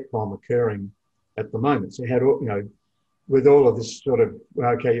debt bomb occurring at the moment. So you had, with all of this sort of,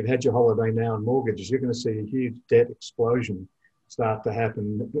 okay, you've had your holiday now and mortgages, you're going to see a huge debt explosion start to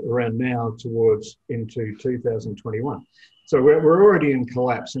happen around now towards into 2021. So we're already in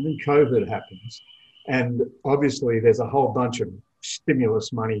collapse, and then COVID happens. And obviously there's a whole bunch of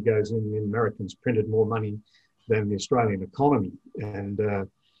stimulus money goes in. The Americans printed more money than the Australian economy. And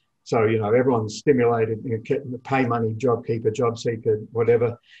so, everyone's stimulated, pay money, JobKeeper, JobSeeker,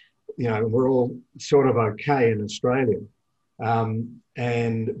 whatever, we're all sort of okay in Australia.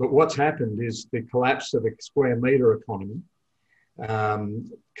 But what's happened is the collapse of the square metre economy,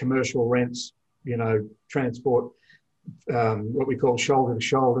 commercial rents, transport, what we call shoulder to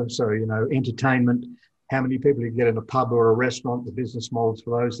shoulder. So, entertainment, how many people you get in a pub or a restaurant, the business models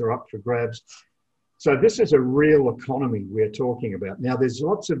for those, they're up for grabs. So this is a real economy we're talking about. Now, there's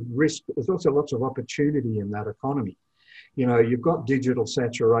lots of risk. There's also lots of opportunity in that economy. You've got digital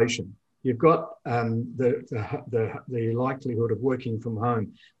saturation. You've got the likelihood of working from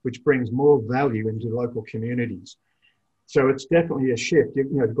home, which brings more value into local communities. So it's definitely a shift.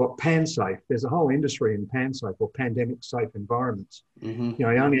 You've got PanSafe. There's a whole industry in PanSafe, or pandemic safe environments. You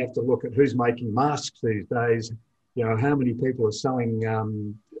only have to look at who's making masks these days. How many people are selling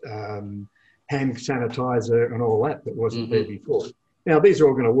hand sanitizer and all that wasn't there before. Now, these are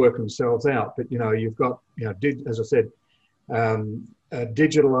all going to work themselves out, but, you've got, as I said,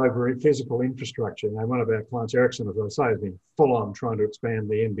 digital over physical infrastructure. Now, one of our clients, Ericsson, as I say, has been full on trying to expand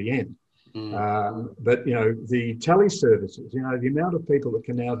the NBN. But, the teleservices, the amount of people that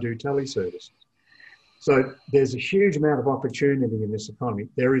can now do teleservices. So there's a huge amount of opportunity in this economy.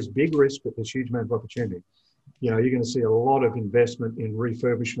 There is big risk, but there's a huge amount of opportunity. You're going to see a lot of investment in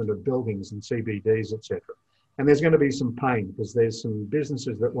refurbishment of buildings and CBDs, etc. And there's going to be some pain because there's some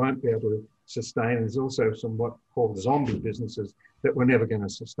businesses that won't be able to sustain. And there's also some what called zombie businesses that we're never going to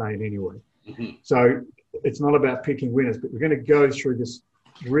sustain anyway. So it's not about picking winners, but we're going to go through this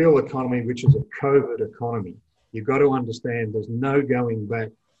real economy, which is a COVID economy. You've got to understand there's no going back.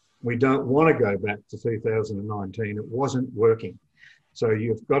 We don't want to go back to 2019. It wasn't working. So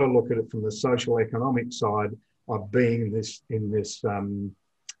you've got to look at it from the social economic side of being in this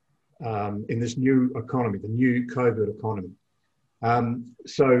new economy, the new COVID economy.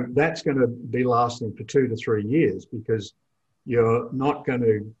 So that's going to be lasting for 2 to 3 years because you're not going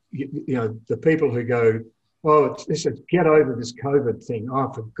to, the people who go, oh, let's get over this COVID thing.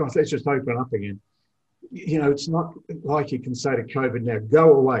 Oh, for God, let's just open up again. It's not like you can say to COVID now,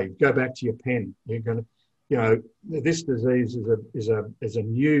 go away, go back to your pen. You're going to, this disease is a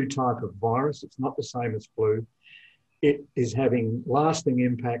new type of virus. It's not the same as flu. It is having lasting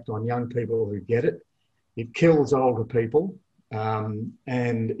impact on young people who get it. It kills older people, and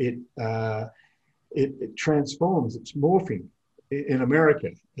it transforms. It's morphing in America.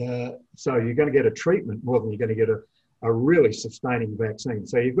 So you're going to get a treatment more than you're going to get a really sustaining vaccine.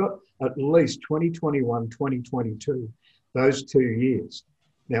 So you've got at least 2021, 2022, those 2 years.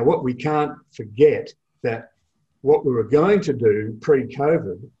 Now, what we can't forget that what we were going to do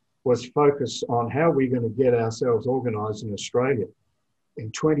pre-COVID was focus on how we're going to get ourselves organised in Australia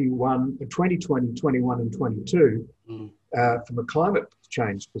in 2020, 21 and 22 from a climate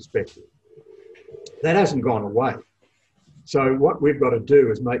change perspective. That hasn't gone away. So what we've got to do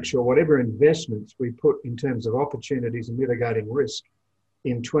is make sure whatever investments we put in terms of opportunities and mitigating risk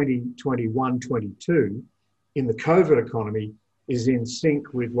in 2021, 22 in the COVID economy is in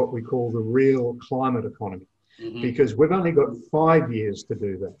sync with what we call the real climate economy. Because we've only got 5 years to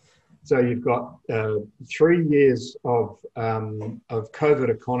do that. So you've got 3 years of COVID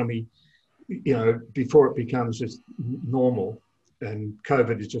economy, before it becomes just normal. And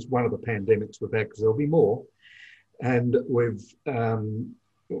COVID is just one of the pandemics we've had, because there'll be more. And we're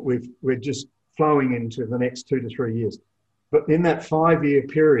just flowing into the next 2 to 3 years. But in that 5 year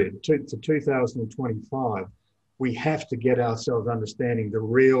period, to 2025, we have to get ourselves understanding the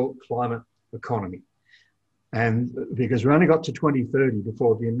real climate economy. And because we only got to 2030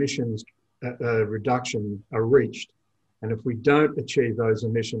 before the emissions reduction are reached. And if we don't achieve those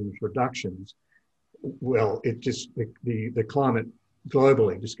emissions reductions, well, it just, the climate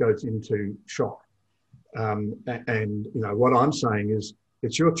globally just goes into shock. And, you know, what I'm saying is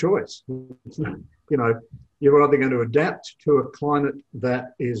it's your choice. You know, you're either going to adapt to a climate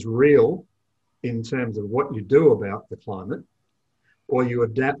that is real in terms of what you do about the climate, or you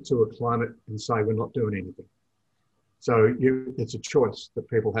adapt to a climate and say, we're not doing anything. So it's a choice that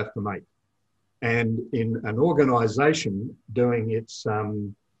people have to make. And in an organisation doing its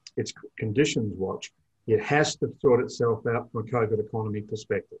conditions watch, it has to sort itself out from a COVID economy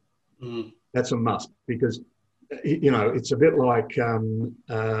perspective. Mm. That's a must, because, you know, it's a bit like, you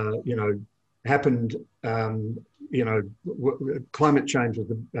know, happened, you know, climate change was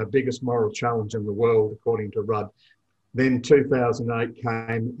the biggest moral challenge in the world, according to Rudd. Then 2008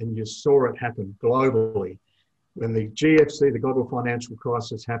 came and you saw it happen globally. When the GFC, the global financial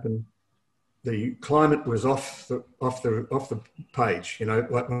crisis, happened, the climate was off the page. You know,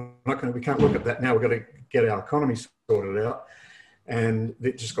 like we can't look at that now. We've got to get our economy sorted out, and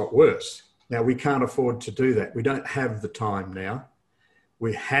it just got worse. Now we can't afford to do that. We don't have the time now.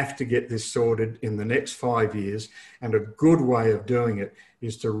 We have to get this sorted in the next 5 years, and a good way of doing it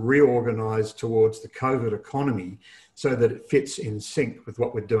is to reorganise towards the COVID economy so that it fits in sync with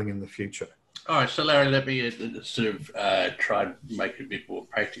what we're doing in the future. All right, so Larry, let me sort of try and make it a bit more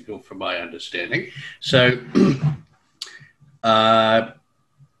practical from my understanding. So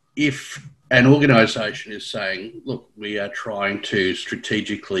if an organisation is saying, look, we are trying to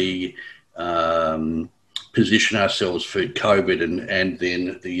strategically position ourselves for COVID and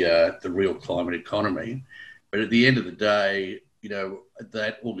then the real climate economy, but at the end of the day, you know,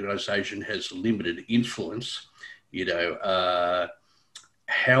 that organisation has limited influence, you know,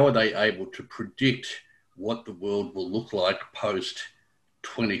 how are they able to predict what the world will look like post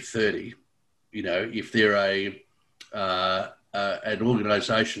 2030? You know, if they're an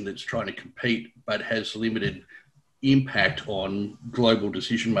organisation that's trying to compete but has limited impact on global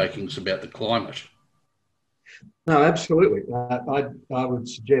decision makings about the climate. No, absolutely. I would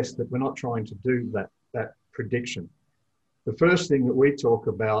suggest that we're not trying to do that prediction. The first thing that we talk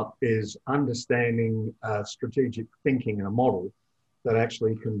about is understanding strategic thinking and a model that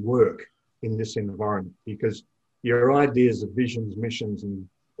actually can work in this environment, because your ideas of visions, missions, and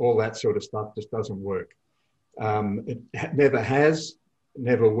all that sort of stuff just doesn't work. It never has,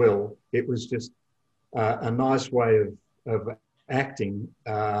 never will. It was just a nice way of acting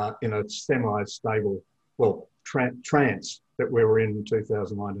in a semi-stable, well, trance that we were in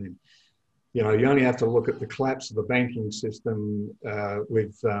 2019. You know, you only have to look at the collapse of the banking system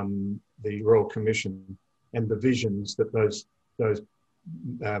with the Royal Commission and the visions that those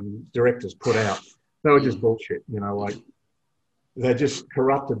directors put out. They were just bullshit, you know, like they just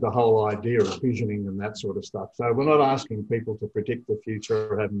corrupted the whole idea of visioning and that sort of stuff. So we're not asking people to predict the future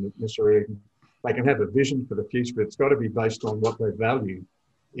or have necessarily, they can have a vision for the future, but it's got to be based on what they value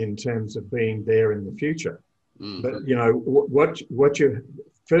in terms of being there in the future. Mm-hmm. But, you know, what you,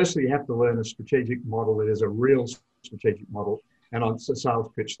 firstly, you have to learn a strategic model that is a real strategic model. And on the sales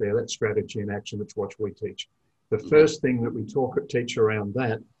pitch there, that's strategy in action. That's what we teach. The first thing that we teach around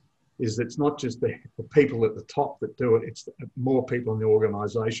that is that it's not just the people at the top that do it, it's more people in the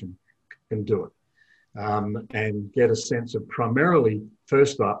organisation can do it. And get a sense of primarily,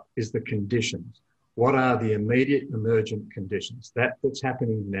 first up, is the conditions. What are the immediate emergent conditions? That's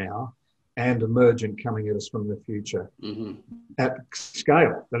happening now and emergent coming at us from the future at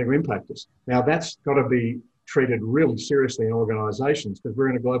scale that are impact us. Now, that's got to be treated really seriously in organisations because we're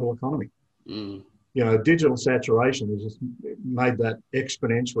in a global economy. Mm. You know, digital saturation has just made that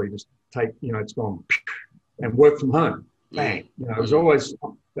exponentially just take, you know, it's gone and work from home. Bang. You know, it was always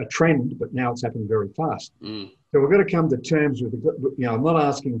a trend, but now it's happened very fast. Mm. So we've got to come to terms with, you know, I'm not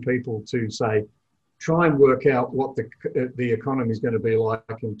asking people to say, try and work out what the economy is going to be like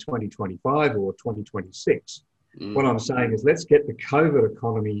in 2025 or 2026. Mm. What I'm saying is let's get the COVID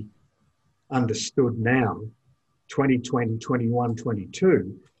economy understood now, 2020, 21,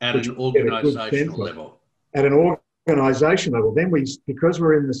 22. At an organisational level. At an organisation level. Then because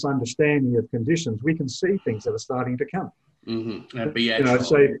we're in this understanding of conditions, we can see things that are starting to come. Mm-hmm. And be agile.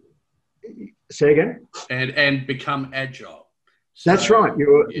 You know, say again? And become agile. So, that's right.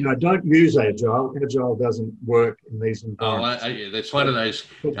 You know, don't use agile. Agile doesn't work in these environments. Yeah, that's one of those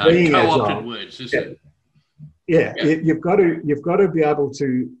co-opted words, isn't it? Yeah, you've got to be able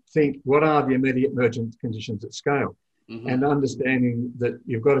to think what are the immediate emergent conditions at scale, and understanding that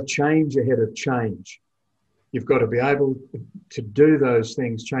you've got to change ahead of change. You've got to be able to do those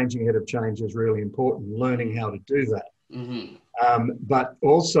things. Changing ahead of change is really important, learning how to do that. But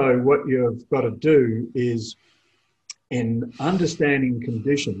also what you've got to do is, in understanding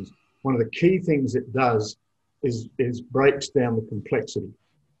conditions, one of the key things it does is breaks down the complexity.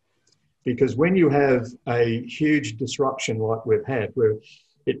 Because when you have a huge disruption like we've had, where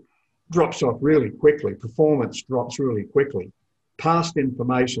it drops off really quickly, performance drops really quickly, past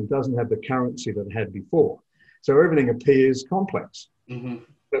information doesn't have the currency that it had before. So everything appears complex.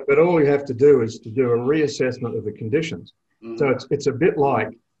 But all you have to do is to do a reassessment of the conditions. So it's a bit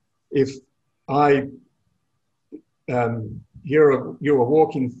like if you were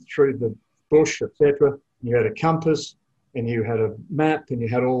walking through the bush, etc. You had a compass and you had a map and you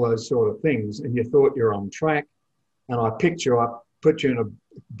had all those sort of things, and you thought you're on track. And I picked you up, put you in a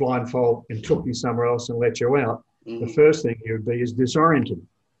blindfold, and took you somewhere else and let you out. The first thing you would be is disoriented.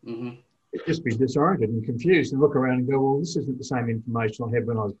 You'd just be disoriented and confused and look around and go, well, this isn't the same information I had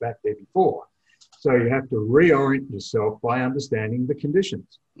when I was back there before. So you have to reorient yourself by understanding the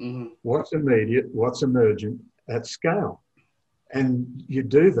conditions. What's immediate, what's emergent at scale. And you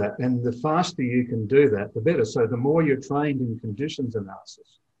do that, and the faster you can do that, the better. So the more you're trained in conditions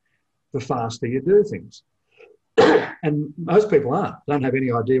analysis, the faster you do things. And most people don't have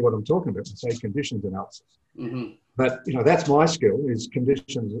any idea what I'm talking about when I say conditions analysis. But, that's my skill, is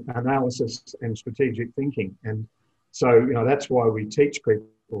conditions analysis and strategic thinking. And so, that's why we teach people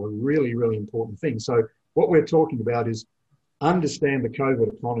a really, really important thing. So what we're talking about is understand the COVID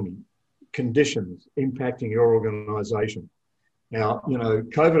economy, conditions impacting your organisation. Now,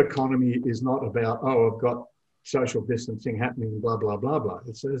 COVID economy is not about, I've got social distancing happening, blah, blah, blah, blah.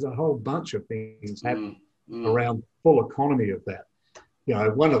 There's a whole bunch of things happening around full economy of that.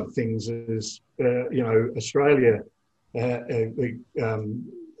 One of the things is, Australia, the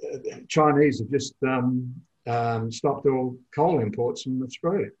Chinese have just stopped all coal imports from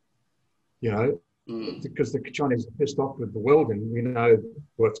Australia, because the Chinese are pissed off with the wealth, and we know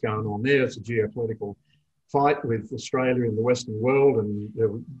what's going on there. It's a geopolitical fight with Australia in the Western world, and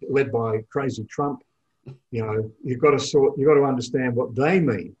they're led by crazy Trump. You've got to understand what they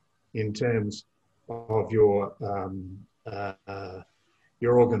mean in terms of your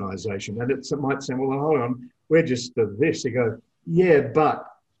organisation. And it might say, well, hold on, we're just this. You go, yeah, but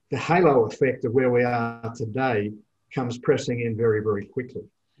the halo effect of where we are today comes pressing in very, very quickly.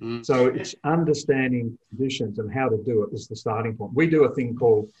 So it's understanding conditions and how to do it is the starting point. We do a thing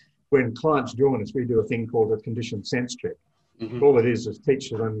called, when clients join us, we do a thing called a condition sense check. All it is teach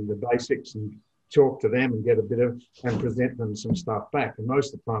them the basics and talk to them and get a bit of, and present them some stuff back. And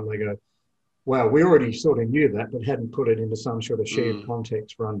most of the time they go, wow, we already sort of knew that, but hadn't put it into some sort of shared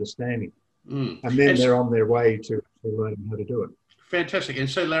context for understanding. And then they're on their way to learning how to do it. Fantastic. And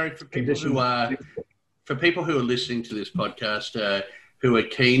so, Larry, for people who are listening to this podcast, who are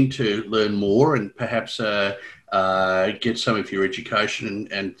keen to learn more and perhaps get some of your education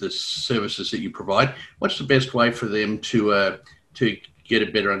and the services that you provide, what's the best way for them to get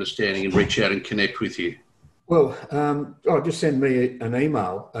a better understanding and reach out and connect with you? Well, just send me an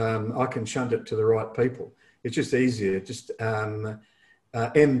email. I can shunt it to the right people. It's just easier. Just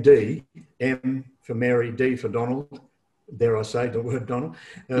MD, M for Mary, D for Donald, dare I say the word Donald,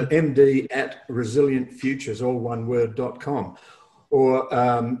 MD at resilientfutures, all one word, .com.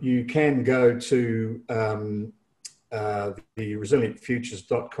 Or you can go to the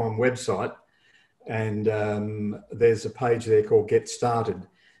resilientfutures.com website, and there's a page there called Get Started,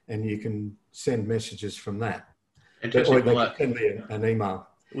 and you can send messages from that. Or they can send me an email.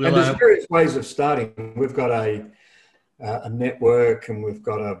 And there's various ways of starting. We've got a network, and we've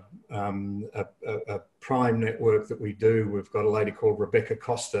got a prime network that we do. We've got a lady called Rebecca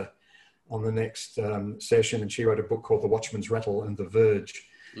Costa on the next session, and she wrote a book called The Watchman's Rattle and The Verge.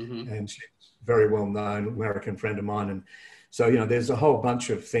 And she's a very well-known American friend of mine. And so, there's a whole bunch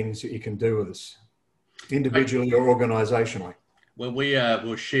of things that you can do with us, individually or organisationally. Well, we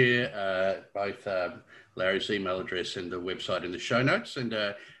will share both Larry's email address and the website in the show notes. And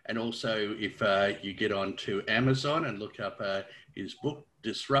also, if you get on to Amazon and look up his book,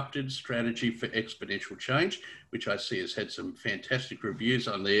 Disrupted Strategy for Exponential Change, which I see has had some fantastic reviews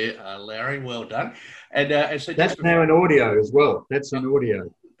on there. Larry, well done. And so that's now in audio as well. That's in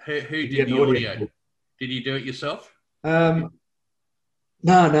audio. Who did the audio? Did you do it yourself? No.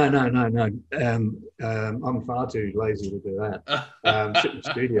 I'm far too lazy to do that. Sit in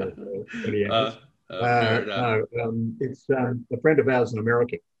the studio for 20 hours. No, it's a friend of ours in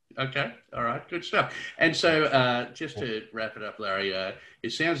America. Okay, all right, good stuff. And so just to wrap it up, Larry,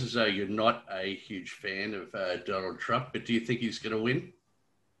 it sounds as though you're not a huge fan of Donald Trump, but do you think he's going to win?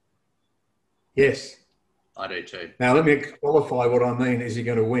 Yes. I do too. Now, let me qualify what I mean. Is he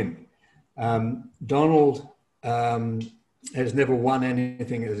going to win? Donald has never won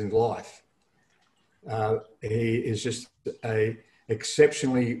anything in his life. He is just a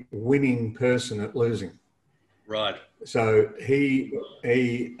exceptionally winning person at losing. Right. So he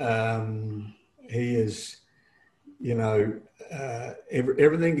is,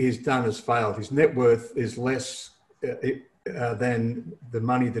 everything he's done has failed. His net worth is less than the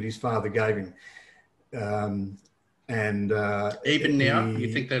money that his father gave him. Even now,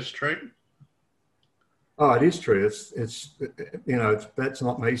 you think that's true? Oh, it is true. It's that's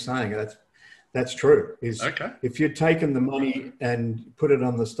not me saying it. That's true. Okay. If you'd taken the money and put it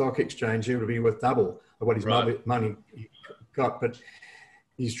on the stock exchange, it would be worth double of what his money got. But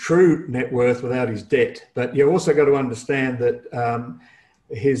his true net worth without his debt. But you also got to understand that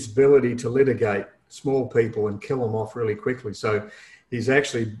his ability to litigate small people and kill them off really quickly. So he's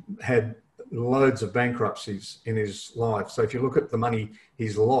actually had loads of bankruptcies in his life. So if you look at the money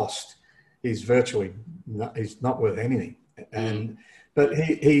he's lost, he's not worth anything. But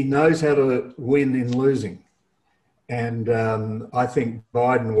he knows how to win in losing. And I think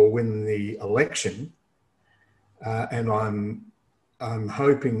Biden will win the election. And I'm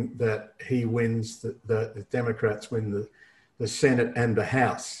hoping that he wins, the Democrats win the Senate and the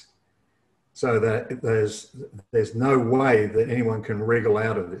House. So that there's no way that anyone can wriggle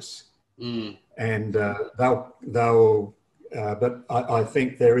out of this. And but I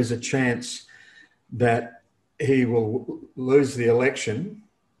think there is a chance that he will lose the election.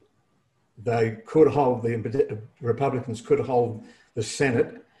 The Republicans could hold the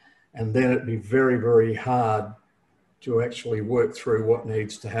Senate, and then it'd be very, very hard to actually work through what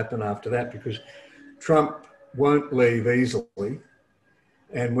needs to happen after that, because Trump won't leave easily.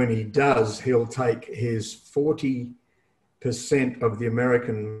 And when he does, he'll take his 40% of the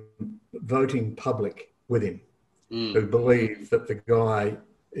American voting public with him, who believe that the guy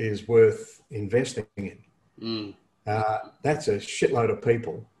is worth investing in. That's a shitload of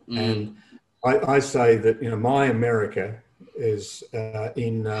people. And I say that, my America is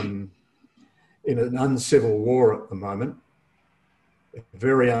in an uncivil war at the moment, a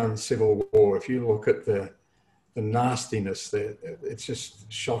very uncivil war. If you look at the nastiness there, it's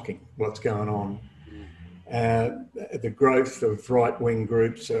just shocking what's going on. The growth of right-wing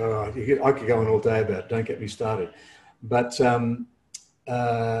groups, I could go on all day about it, don't get me started. But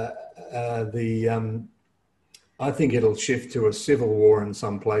I think it'll shift to a civil war in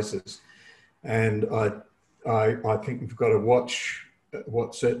some places. And I think we've got to watch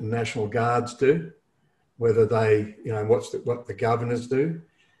what certain National Guards do, whether they, what the governors do.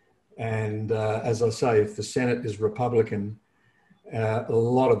 And as I say, if the Senate is Republican, a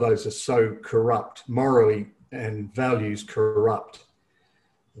lot of those are so corrupt, morally and values corrupt,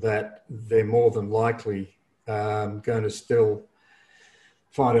 that they're more than likely going to still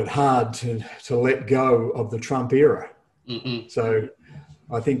find it hard to let go of the Trump era. So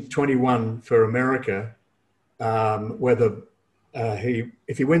I think 21 for America, whether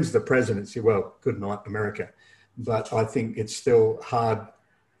if he wins the presidency, well, good night, America. But I think it's still hard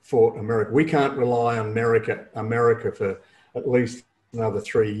for America. We can't rely on America for at least another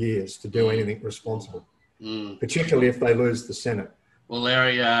 3 years to do anything responsible, particularly if they lose the Senate. Well,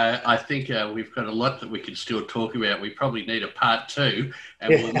 Larry, I think we've got a lot that we can still talk about. We probably need a part 2,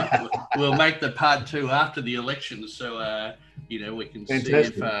 and we'll make the part 2 after the election, so we can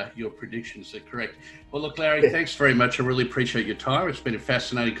Fantastic. see if your predictions are correct. Well, look, Larry, thanks very much. I really appreciate your time. It's been a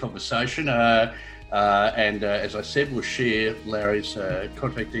fascinating conversation, and as I said, we'll share Larry's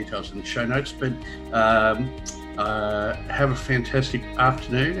contact details in the show notes. But have a fantastic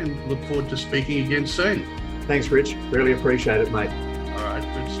afternoon, and look forward to speaking again soon. Thanks, Rich. Really appreciate it, mate. All right,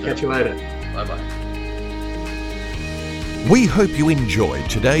 good stuff. Catch you later. Bye-bye. We hope you enjoyed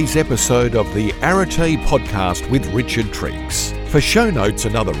today's episode of the Arete Podcast with Richard Treeks. For show notes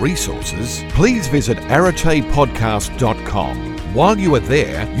and other resources, please visit aretepodcast.com. While you are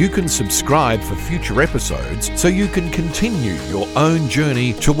there, you can subscribe for future episodes so you can continue your own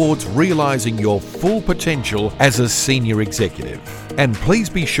journey towards realizing your full potential as a senior executive. And please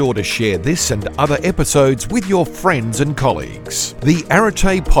be sure to share this and other episodes with your friends and colleagues. The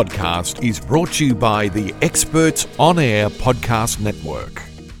Arete Podcast is brought to you by the Experts On Air Podcast Network.